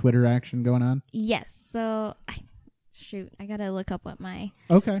got some Twitter action going on? Yes. So, I gotta look up what my.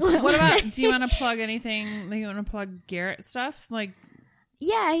 Okay. What about, do you want to plug anything? Do you want to plug Garrett stuff? Like,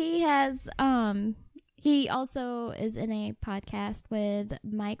 Yeah, he has. He also is in a podcast with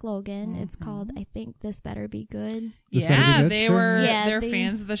Mike Logan. It's called, I think, This Better Be Good. They're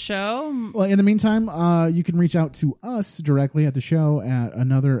fans of the show. Well, in the meantime, you can reach out to us directly at the show at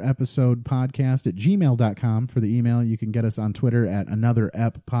another episode podcast at gmail.com for the email. You can get us on Twitter at another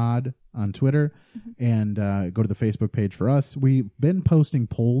ep pod on Twitter, and go to the Facebook page for us. We've been posting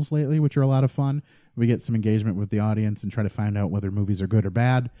polls lately, which are a lot of fun. We get some engagement with the audience and try to find out whether movies are good or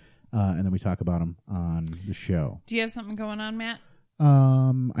bad. And then we talk about them on the show. Do you have something going on, Matt?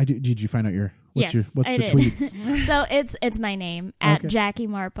 I do. Did you find out what's the tweets? So it's my name at Jackie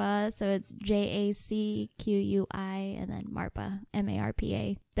Marpa. So it's JACQUI and then Marpa,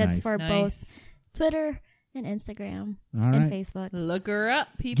 MARPA. That's for both Twitter and Instagram and Facebook. Look her up,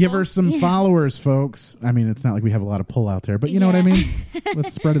 people. Give her some followers, folks. I mean, it's not like we have a lot of pull out there, but you know what I mean?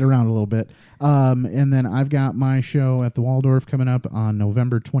 Let's spread it around a little bit. And then I've got my show at the Waldorf coming up on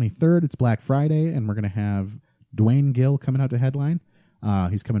November 23rd. It's Black Friday, and we're going to have Dwayne Gill coming out to headline.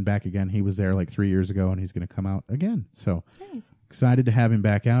 He's coming back again. He was there like 3 years ago, and he's going to come out again. So excited to have him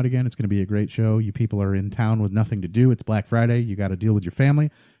back out again. It's going to be a great show. You people are in town with nothing to do. It's Black Friday. You got to deal with your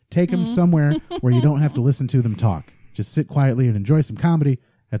family. Take them somewhere where you don't have to listen to them talk. Just sit quietly and enjoy some comedy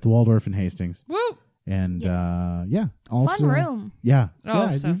at the Waldorf in Hastings. Woo! And also fun room. Yeah.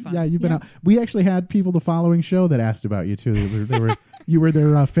 So fun. Yeah, you've been out. We actually had people the following show that asked about you too. You were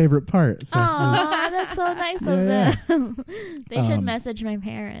their favorite part. So that's so nice of them. They should message my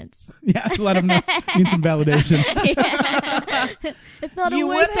parents. Yeah, let them know. Need some validation. It's not a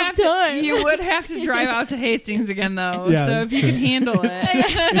waste of time. You would have to drive out to Hastings again, though. Yeah, so if you can handle it.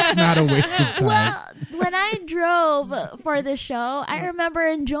 It's not a waste of time. Well, when I drove for the show, I remember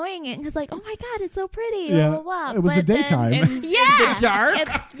enjoying it because, like, oh my God, it's so pretty. Yeah. Blah, blah, blah. It was the daytime. In the dark,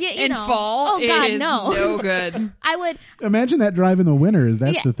 in fall, oh God, it is no good. I would imagine that drive in the winter.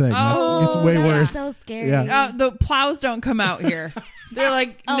 That's the thing. It's way worse. So scary. Yeah. The plows don't come out here. They're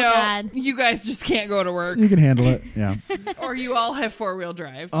like, no, God. you guys just can't go to work. You can handle it. Yeah. Or you all have 4-wheel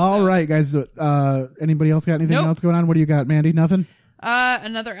drive. All right, guys. Anybody else got anything else going on? What do you got, Mandy? Nothing?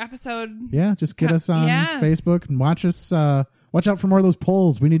 Another episode. Yeah, just get us on Facebook and watch us. Watch out for more of those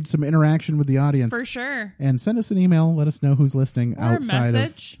polls. We need some interaction with the audience. For sure. And send us an email. Let us know who's listening or outside a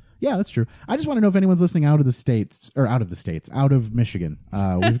message. Yeah, that's true. I just want to know if anyone's listening out of Michigan.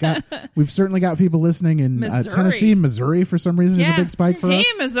 We've certainly got people listening in Tennessee, Missouri for some reason. There's a big spike for us.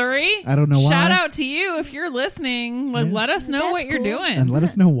 Hey, Missouri. I don't know why. Shout out to you if you're listening. Let us know what you're doing. And let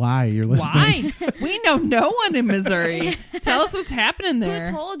us know why you're listening. Why? We know no one in Missouri. Tell us what's happening there.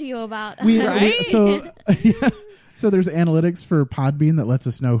 Who told you about So there's analytics for Podbean that lets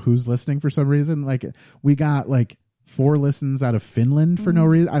us know who's listening for some reason. Like we got 4 listens out of Finland for no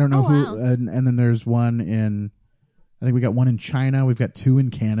reason. I don't know who. Wow. And then there's one I think we got one in China. We've got 2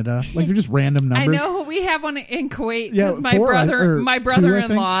 in Canada. They're just random numbers. I know we have one in Kuwait because my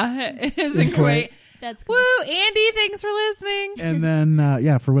brother-in-law is in Kuwait. That's cool. Woo, Andy, thanks for listening. And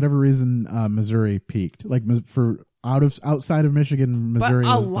then, for whatever reason, Missouri peaked. For outside of Michigan, Missouri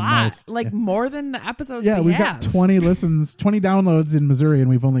but was the most. More than the episodes we've got 20 listens, 20 downloads in Missouri, and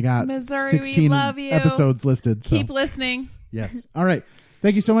we've only got Missouri, 16 we love you. episodes listed. So. Keep listening. Yes. All right.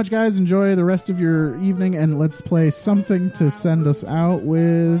 Thank you so much, guys. Enjoy the rest of your evening, and let's play something to send us out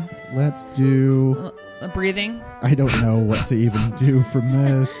with. Let's do... breathing. I don't know what to even do from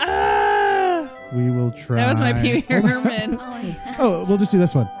this. We will try. That was my Pee Wee Herman. Oh, we'll just do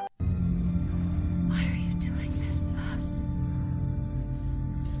this one.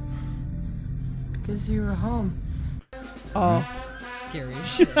 Because you were home. Oh, scary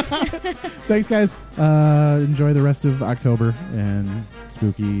shit. Thanks, guys. Enjoy the rest of October and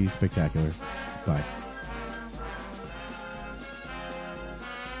Spooky Spectacular. Bye.